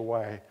special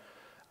way.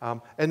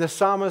 And the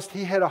psalmist,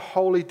 he had a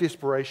holy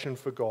desperation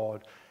for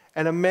God.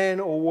 And a man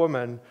or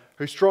woman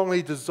who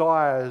strongly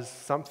desires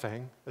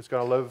something is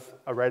going to live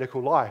a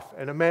radical life.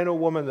 And a man or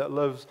woman that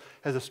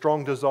has a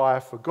strong desire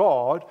for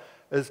God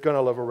is going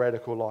to live a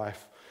radical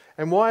life.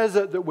 And why is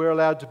it that we're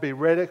allowed to be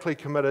radically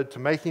committed to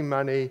making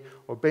money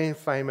or being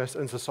famous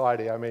in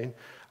society,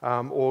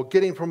 or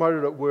getting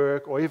promoted at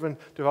work, or even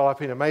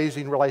developing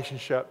amazing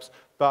relationships?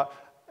 But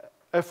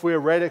if we're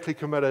radically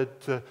committed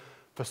to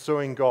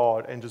pursuing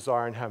God and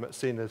desiring him, it's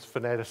seen as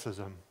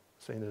fanaticism,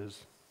 seen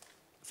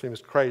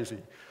as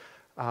crazy.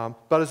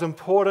 But as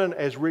important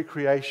as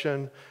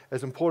recreation,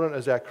 as important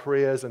as our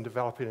careers and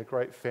developing a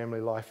great family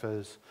life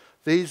is,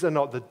 these are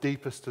not the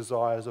deepest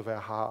desires of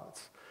our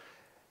hearts,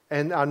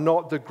 and are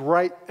not the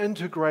great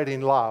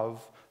integrating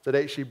love that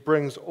actually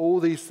brings all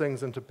these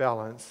things into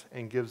balance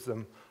and gives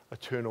them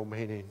eternal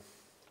meaning.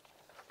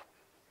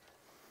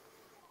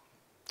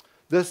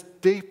 This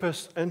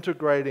deepest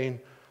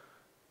integrating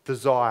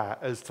desire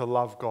is to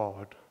love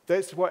God.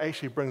 That's what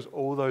actually brings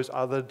all those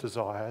other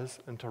desires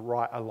into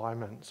right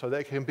alignment, so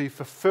they can be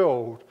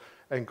fulfilled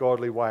in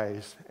godly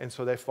ways, and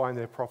so they find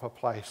their proper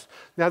place.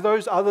 Now,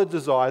 those other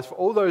desires, for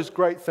all those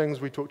great things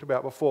we talked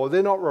about before,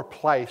 they're not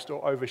replaced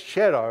or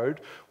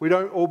overshadowed. We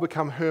don't all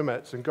become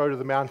hermits and go to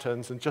the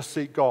mountains and just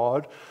seek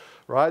God,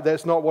 right?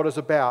 That's not what it's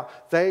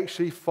about. They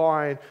actually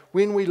find,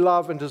 when we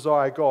love and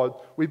desire God,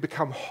 we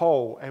become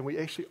whole, and we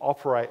actually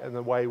operate in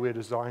the way we're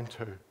designed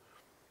to.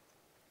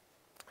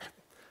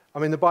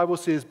 The Bible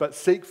says, "But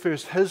seek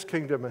first his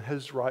kingdom and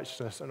his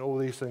righteousness, and all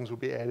these things will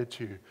be added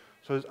to you."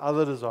 So those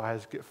other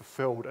desires get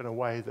fulfilled in a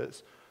way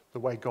that's the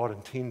way God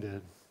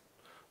intended,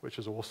 which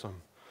is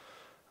awesome.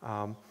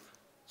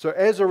 So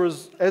as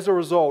a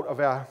result of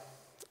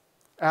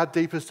our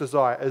deepest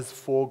desire is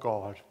for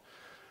God.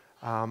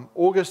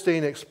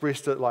 Augustine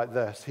expressed it like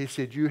this. He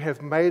said, "You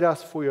have made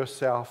us for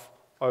yourself,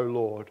 O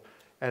Lord,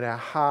 and our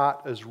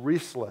heart is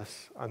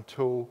restless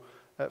until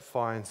it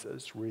finds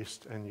its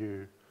rest in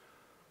you."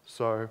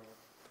 So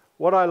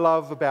what I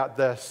love about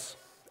this,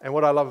 and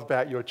what I love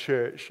about your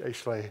church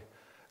actually,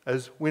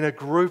 is when a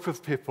group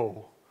of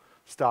people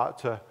start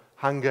to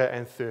hunger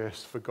and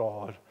thirst for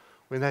God,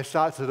 when they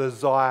start to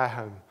desire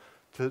him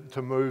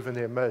to move in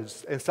their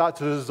midst, and start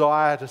to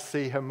desire to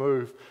see him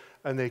move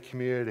in their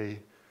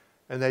community,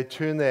 and they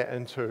turn that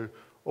into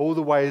all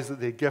the ways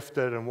that they're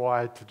gifted and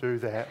wired to do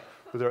that,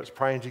 whether it's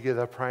praying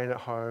together, praying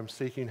at home,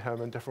 seeking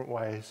him in different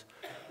ways,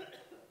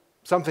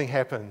 something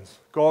happens.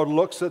 God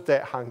looks at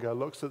that hunger,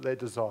 looks at that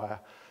desire,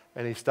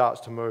 and he starts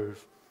to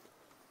move.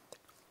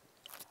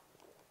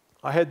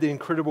 I had the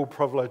incredible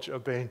privilege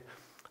of being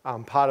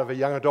part of a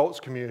young adults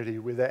community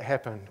where that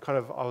happened.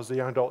 I was the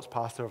young adults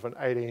pastor of an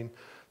 18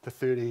 to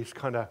 30s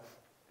kind of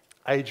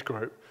age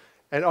group.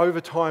 And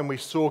over time, we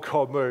saw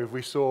God move.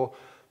 We saw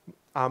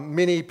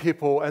many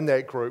people in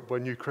that group were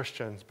new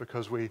Christians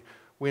because we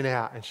went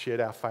out and shared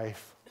our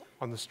faith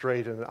on the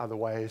street and in other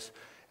ways.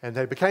 And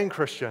they became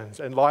Christians,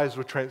 and lives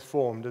were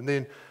transformed. And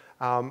then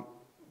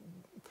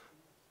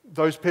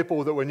those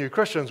people that were new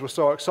Christians were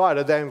so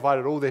excited, they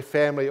invited all their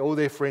family, all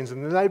their friends,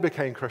 and then they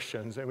became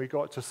Christians. And we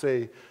got to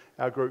see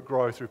our group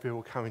grow through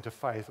people coming to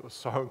faith. It was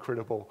so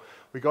incredible.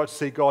 We got to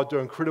see God do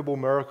incredible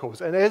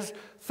miracles. And as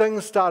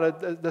things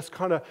started, this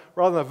kind of,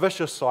 rather than a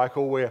vicious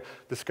cycle where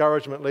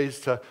discouragement leads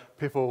to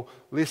people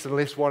less and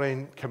less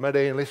wanting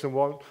committee and less and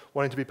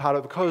wanting to be part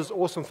of it, because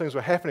awesome things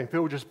were happening,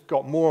 people just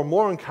got more and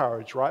more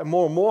encouraged, right?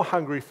 More and more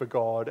hungry for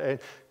God, and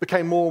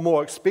became more and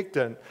more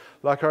expectant.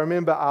 Like I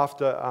remember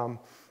after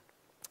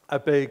a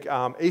big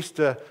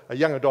Easter,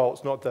 young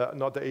adults, not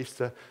the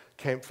Easter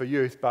camp for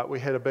youth, but we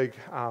had a big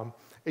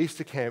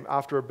Easter camp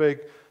after a big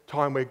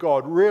time where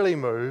God really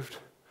moved.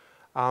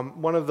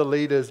 One of the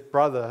leaders'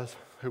 brothers,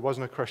 who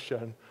wasn't a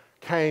Christian,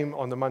 came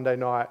on the Monday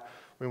night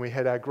when we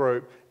had our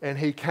group, and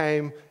he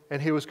came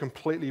and he was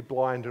completely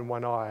blind in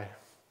one eye.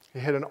 He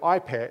had an eye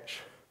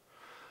patch,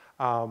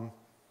 and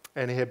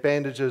he had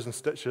bandages and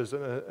stitches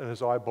in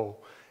his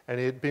eyeball. And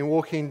he had been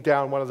walking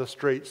down one of the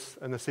streets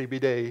in the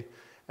CBD,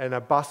 and a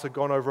bus had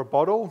gone over a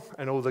bottle,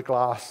 and all the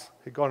glass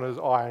had gone in his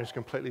eye, and he was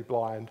completely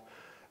blind.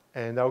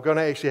 And they were going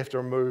to actually have to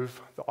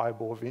remove the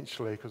eyeball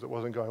eventually because it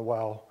wasn't going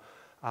well.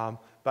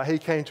 But he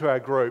came to our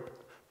group.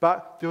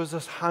 But there was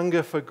this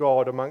hunger for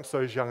God amongst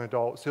those young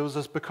adults. There was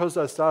this, because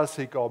they started to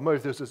see God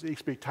move, there was this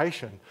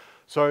expectation.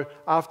 So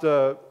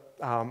after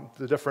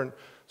the different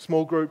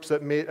small groups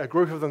that met, a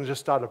group of them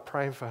just started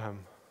praying for him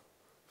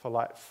for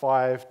like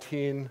 5,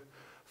 10,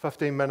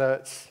 15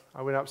 minutes.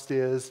 I went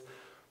upstairs,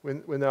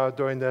 when they were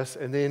doing this.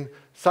 And then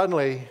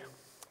suddenly,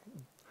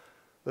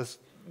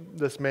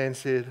 this man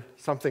said,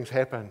 something's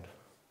happened.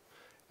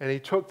 And he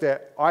took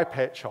that eye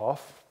patch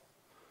off,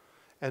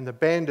 and the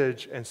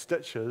bandage and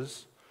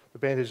stitches, the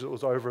bandage that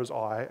was over his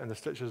eye and the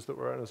stitches that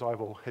were in his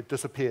eyeball had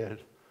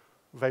disappeared,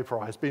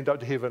 vaporized, beamed up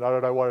to heaven. I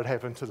don't know what had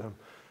happened to them.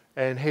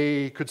 And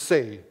he could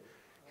see.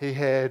 He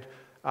had,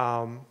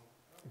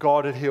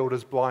 God had healed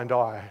his blind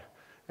eye.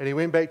 And he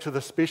went back to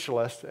the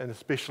specialist, and the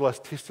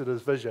specialist tested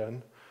his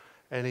vision,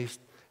 and he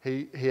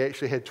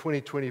actually had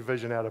 20/20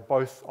 vision out of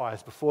both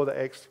eyes. Before the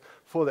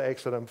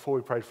accident, before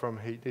we prayed for him,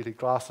 he needed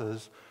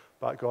glasses,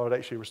 but God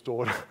actually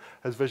restored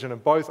his vision in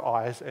both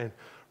eyes and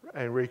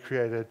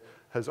recreated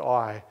his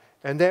eye.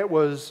 And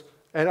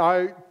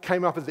I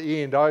came up at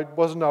the end. I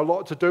wasn't a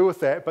lot to do with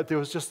that, but there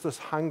was just this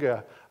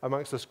hunger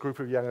amongst this group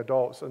of young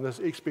adults and this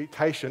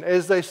expectation.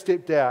 As they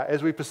stepped out,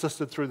 as we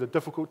persisted through the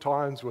difficult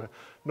times where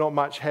not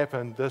much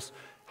happened, this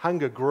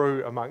hunger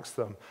grew amongst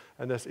them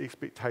and this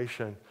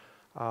expectation.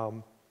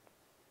 And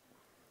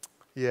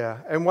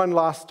one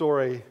last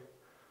story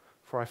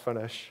before I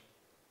finish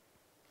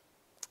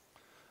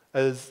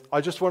is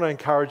I just want to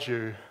encourage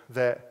you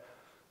that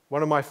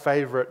one of my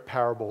favorite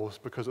parables,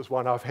 because it's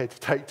one I've had to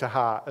take to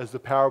heart, is the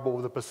parable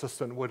of the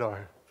persistent widow,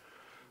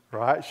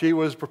 right? She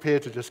was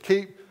prepared to just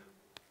keep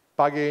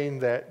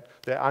bugging that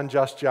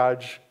unjust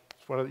judge.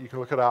 You can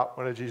look it up,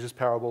 one of Jesus'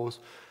 parables.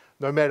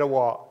 No matter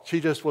what, she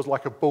just was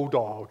like a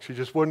bulldog. She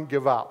just wouldn't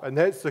give up. And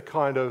that's the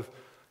kind of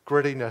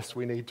grittiness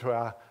we need to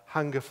our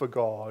hunger for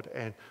God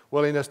and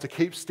willingness to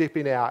keep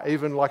stepping out.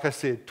 Even, like I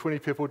said, 20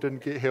 people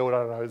didn't get healed.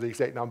 I don't know the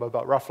exact number,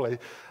 but roughly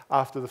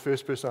after the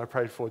first person I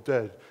prayed for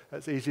did.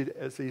 It's easy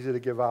to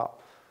give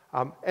up.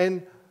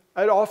 And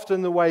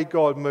often the way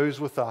God moves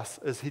with us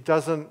is he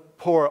doesn't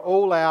pour it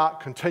all out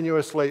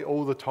continuously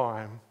all the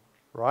time,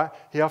 right?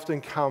 He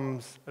often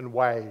comes in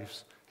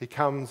waves. He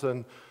comes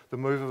in the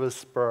move of his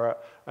Spirit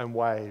in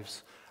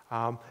waves.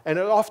 And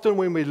often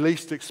when we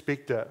least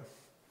expect it.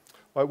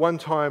 Like one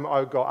time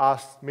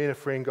me and a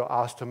friend got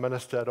asked to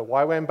minister at a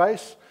YWAM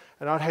base,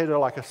 and I'd had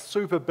a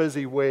super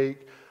busy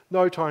week,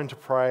 no time to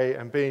pray,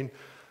 and been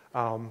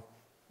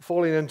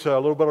falling into a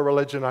little bit of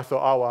religion. I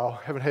thought, oh well,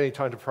 haven't had any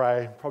time to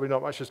pray, probably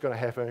not much is going to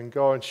happen,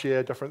 go and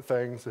share different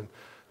things, and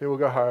then we'll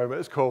go home. It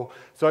was cool.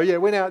 So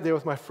went out there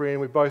with my friend.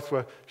 We both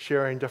were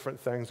sharing different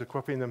things,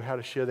 equipping them how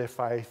to share their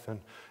faith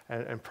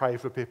and pray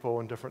for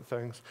people and different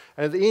things.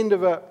 And at the end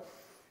of it,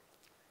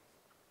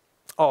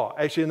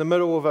 in the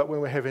middle of it, when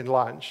we were having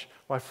lunch,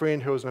 my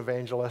friend who was an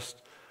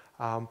evangelist,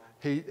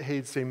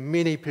 he'd seen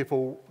many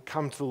people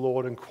come to the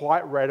Lord in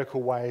quite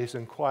radical ways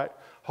and quite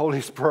Holy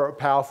Spirit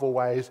powerful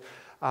ways.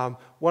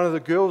 One of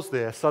the girls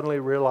there suddenly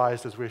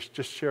realized, as we were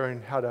just sharing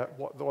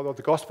what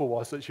the gospel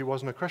was, that she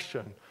wasn't a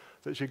Christian,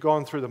 that she'd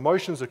gone through the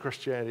motions of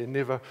Christianity and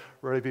never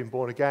really been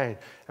born again.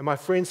 And my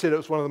friend said it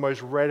was one of the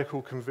most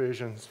radical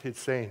conversions he'd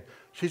seen.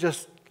 She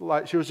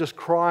was just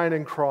crying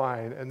and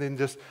crying, and then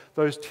just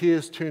those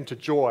tears turned to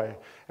joy,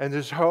 and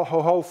her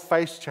whole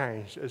face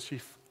changed as she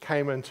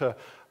came into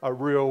a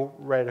real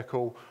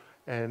radical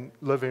and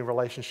living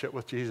relationship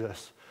with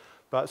Jesus.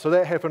 So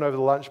that happened over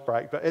the lunch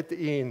break. But at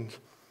the end,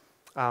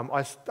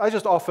 I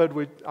just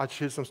offered, I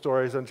shared some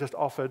stories and just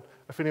offered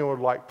if anyone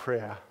would like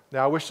prayer.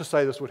 Now, I wish to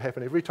say this would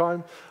happen every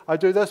time I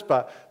do this,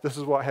 but this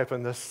is what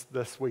happened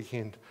this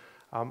weekend.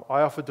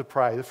 I offered to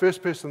pray. The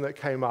first person that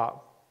came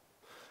up,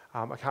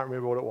 I can't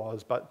remember what it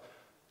was, but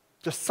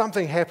just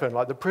something happened,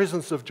 like the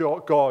presence of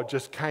God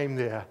just came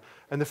there,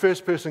 and the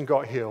first person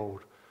got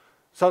healed.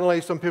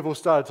 Suddenly, some people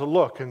started to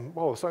look, and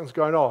whoa, something's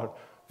going on.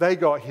 They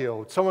got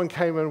healed. Someone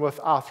came in with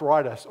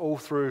arthritis all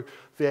through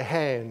their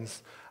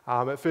hands.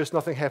 At first,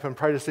 nothing happened.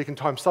 Prayed a second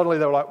time. Suddenly,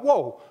 they were like,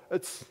 whoa,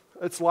 it's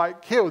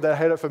like healed. They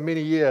had it for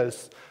many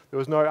years. There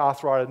was no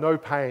arthritis, no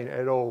pain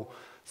at all.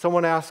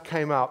 Someone else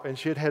came up, and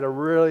she had a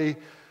really,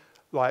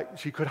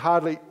 she could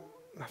hardly,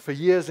 for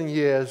years and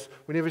years,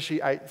 whenever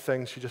she ate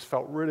things, she just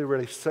felt really,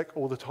 really sick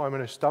all the time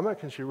in her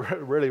stomach, and she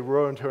really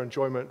ruined her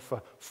enjoyment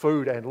for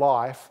food and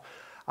life.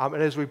 And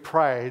as we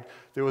prayed,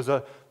 there was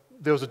a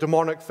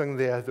demonic thing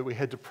there that we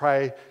had to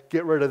pray,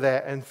 get rid of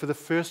that. And for the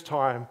first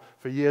time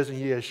for years and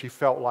years, she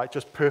felt like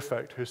just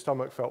perfect. Her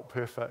stomach felt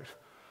perfect.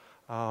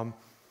 And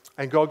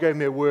God gave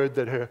me a word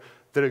that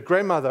her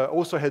grandmother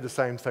also had the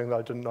same thing that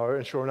I didn't know,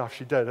 and sure enough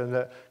she did, and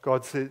that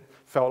God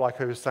felt like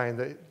he was saying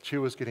that she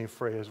was getting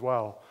free as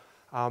well.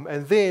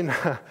 And then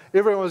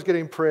everyone was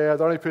getting prayer.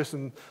 The only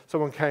person,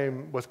 someone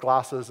came with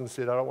glasses and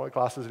said, I don't want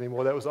glasses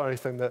anymore. That was the only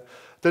thing that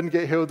didn't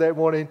get healed that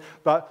morning.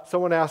 But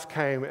someone else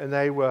came, and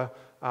they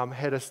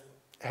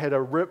had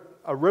a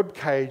rib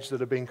cage that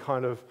had been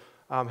kind of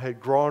had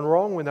grown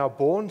wrong when they were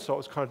born, so it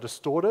was kind of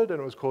distorted, and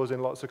it was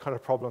causing lots of kind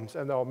of problems.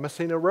 And they were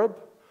missing a rib.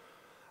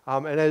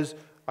 And as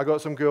I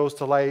got some girls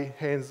to lay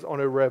hands on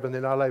her rib, and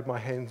then I laid my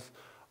hands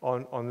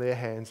on their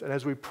hands. And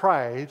as we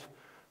prayed,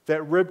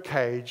 that rib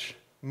cage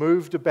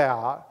moved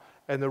about,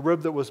 and the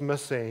rib that was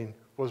missing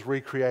was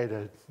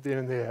recreated then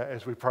and there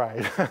as we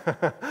prayed.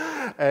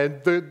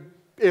 And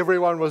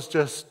everyone was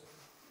just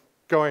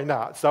going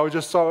nuts. They were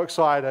just so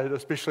excited,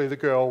 especially the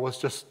girl was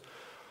just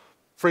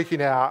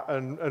freaking out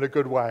in a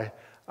good way.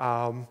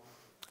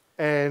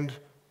 And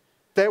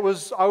I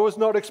was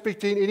not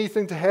expecting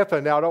anything to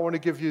happen. Now, I don't want to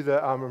give you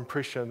the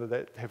impression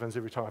that happens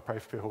every time I pray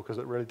for people, because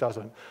it really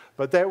doesn't.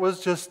 But that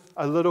was just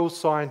a little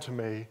sign to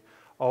me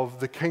of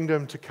the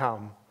kingdom to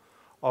come,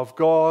 of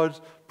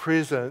God's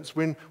presence.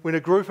 When a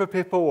group of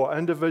people or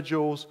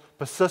individuals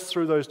persist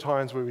through those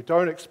times where we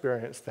don't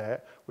experience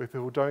that, where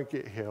people don't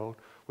get healed,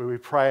 where we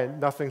pray and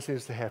nothing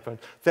seems to happen,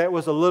 that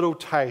was a little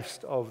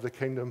taste of the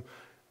kingdom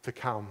to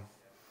come.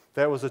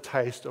 That was a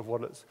taste of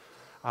what it's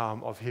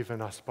of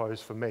heaven, I suppose,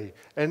 for me.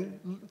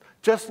 And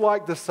just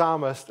like the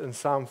psalmist in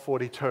Psalm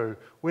 42,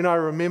 when I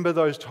remember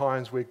those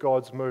times where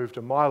God's moved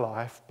in my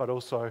life, but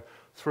also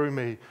through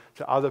me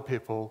to other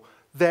people,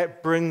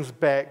 that brings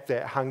back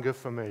that hunger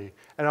for me.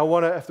 And I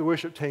wonder if the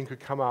worship team could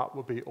come up,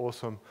 would be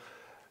awesome.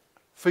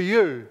 For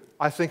you,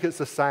 I think it's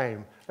the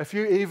same. If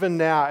you, even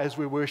now as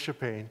we're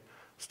worshiping,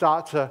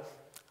 start to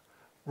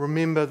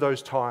remember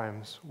those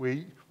times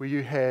where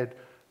you had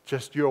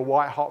just, you're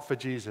white hot for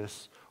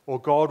Jesus, or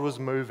God was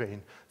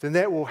moving, then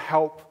that will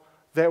help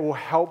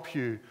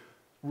you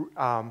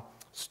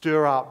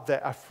stir up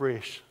that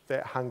afresh,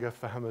 that hunger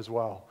for Him as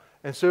well.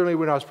 And certainly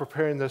when I was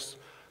preparing this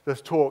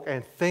talk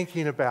and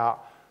thinking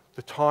about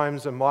the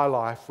times in my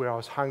life where I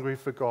was hungry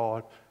for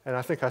God, and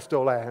I think I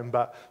still am,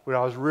 but when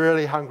I was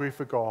really hungry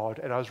for God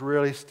and I was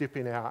really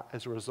stepping out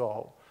as a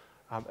result,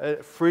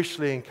 it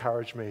freshly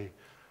encouraged me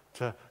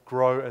to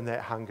grow in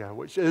that hunger,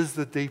 which is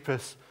the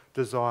deepest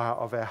desire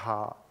of our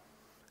heart.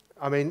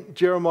 I mean,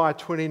 Jeremiah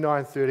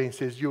 29:13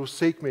 says, "You'll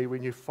seek me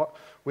you'll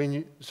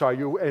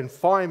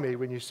find me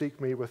when you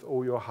seek me with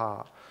all your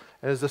heart."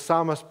 And as the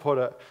psalmist put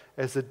it,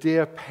 "As the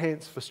deer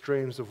pants for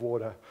streams of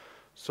water,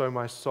 so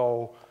my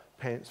soul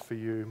pants for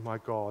you, my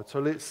God." So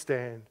let's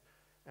stand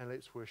and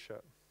let's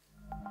worship.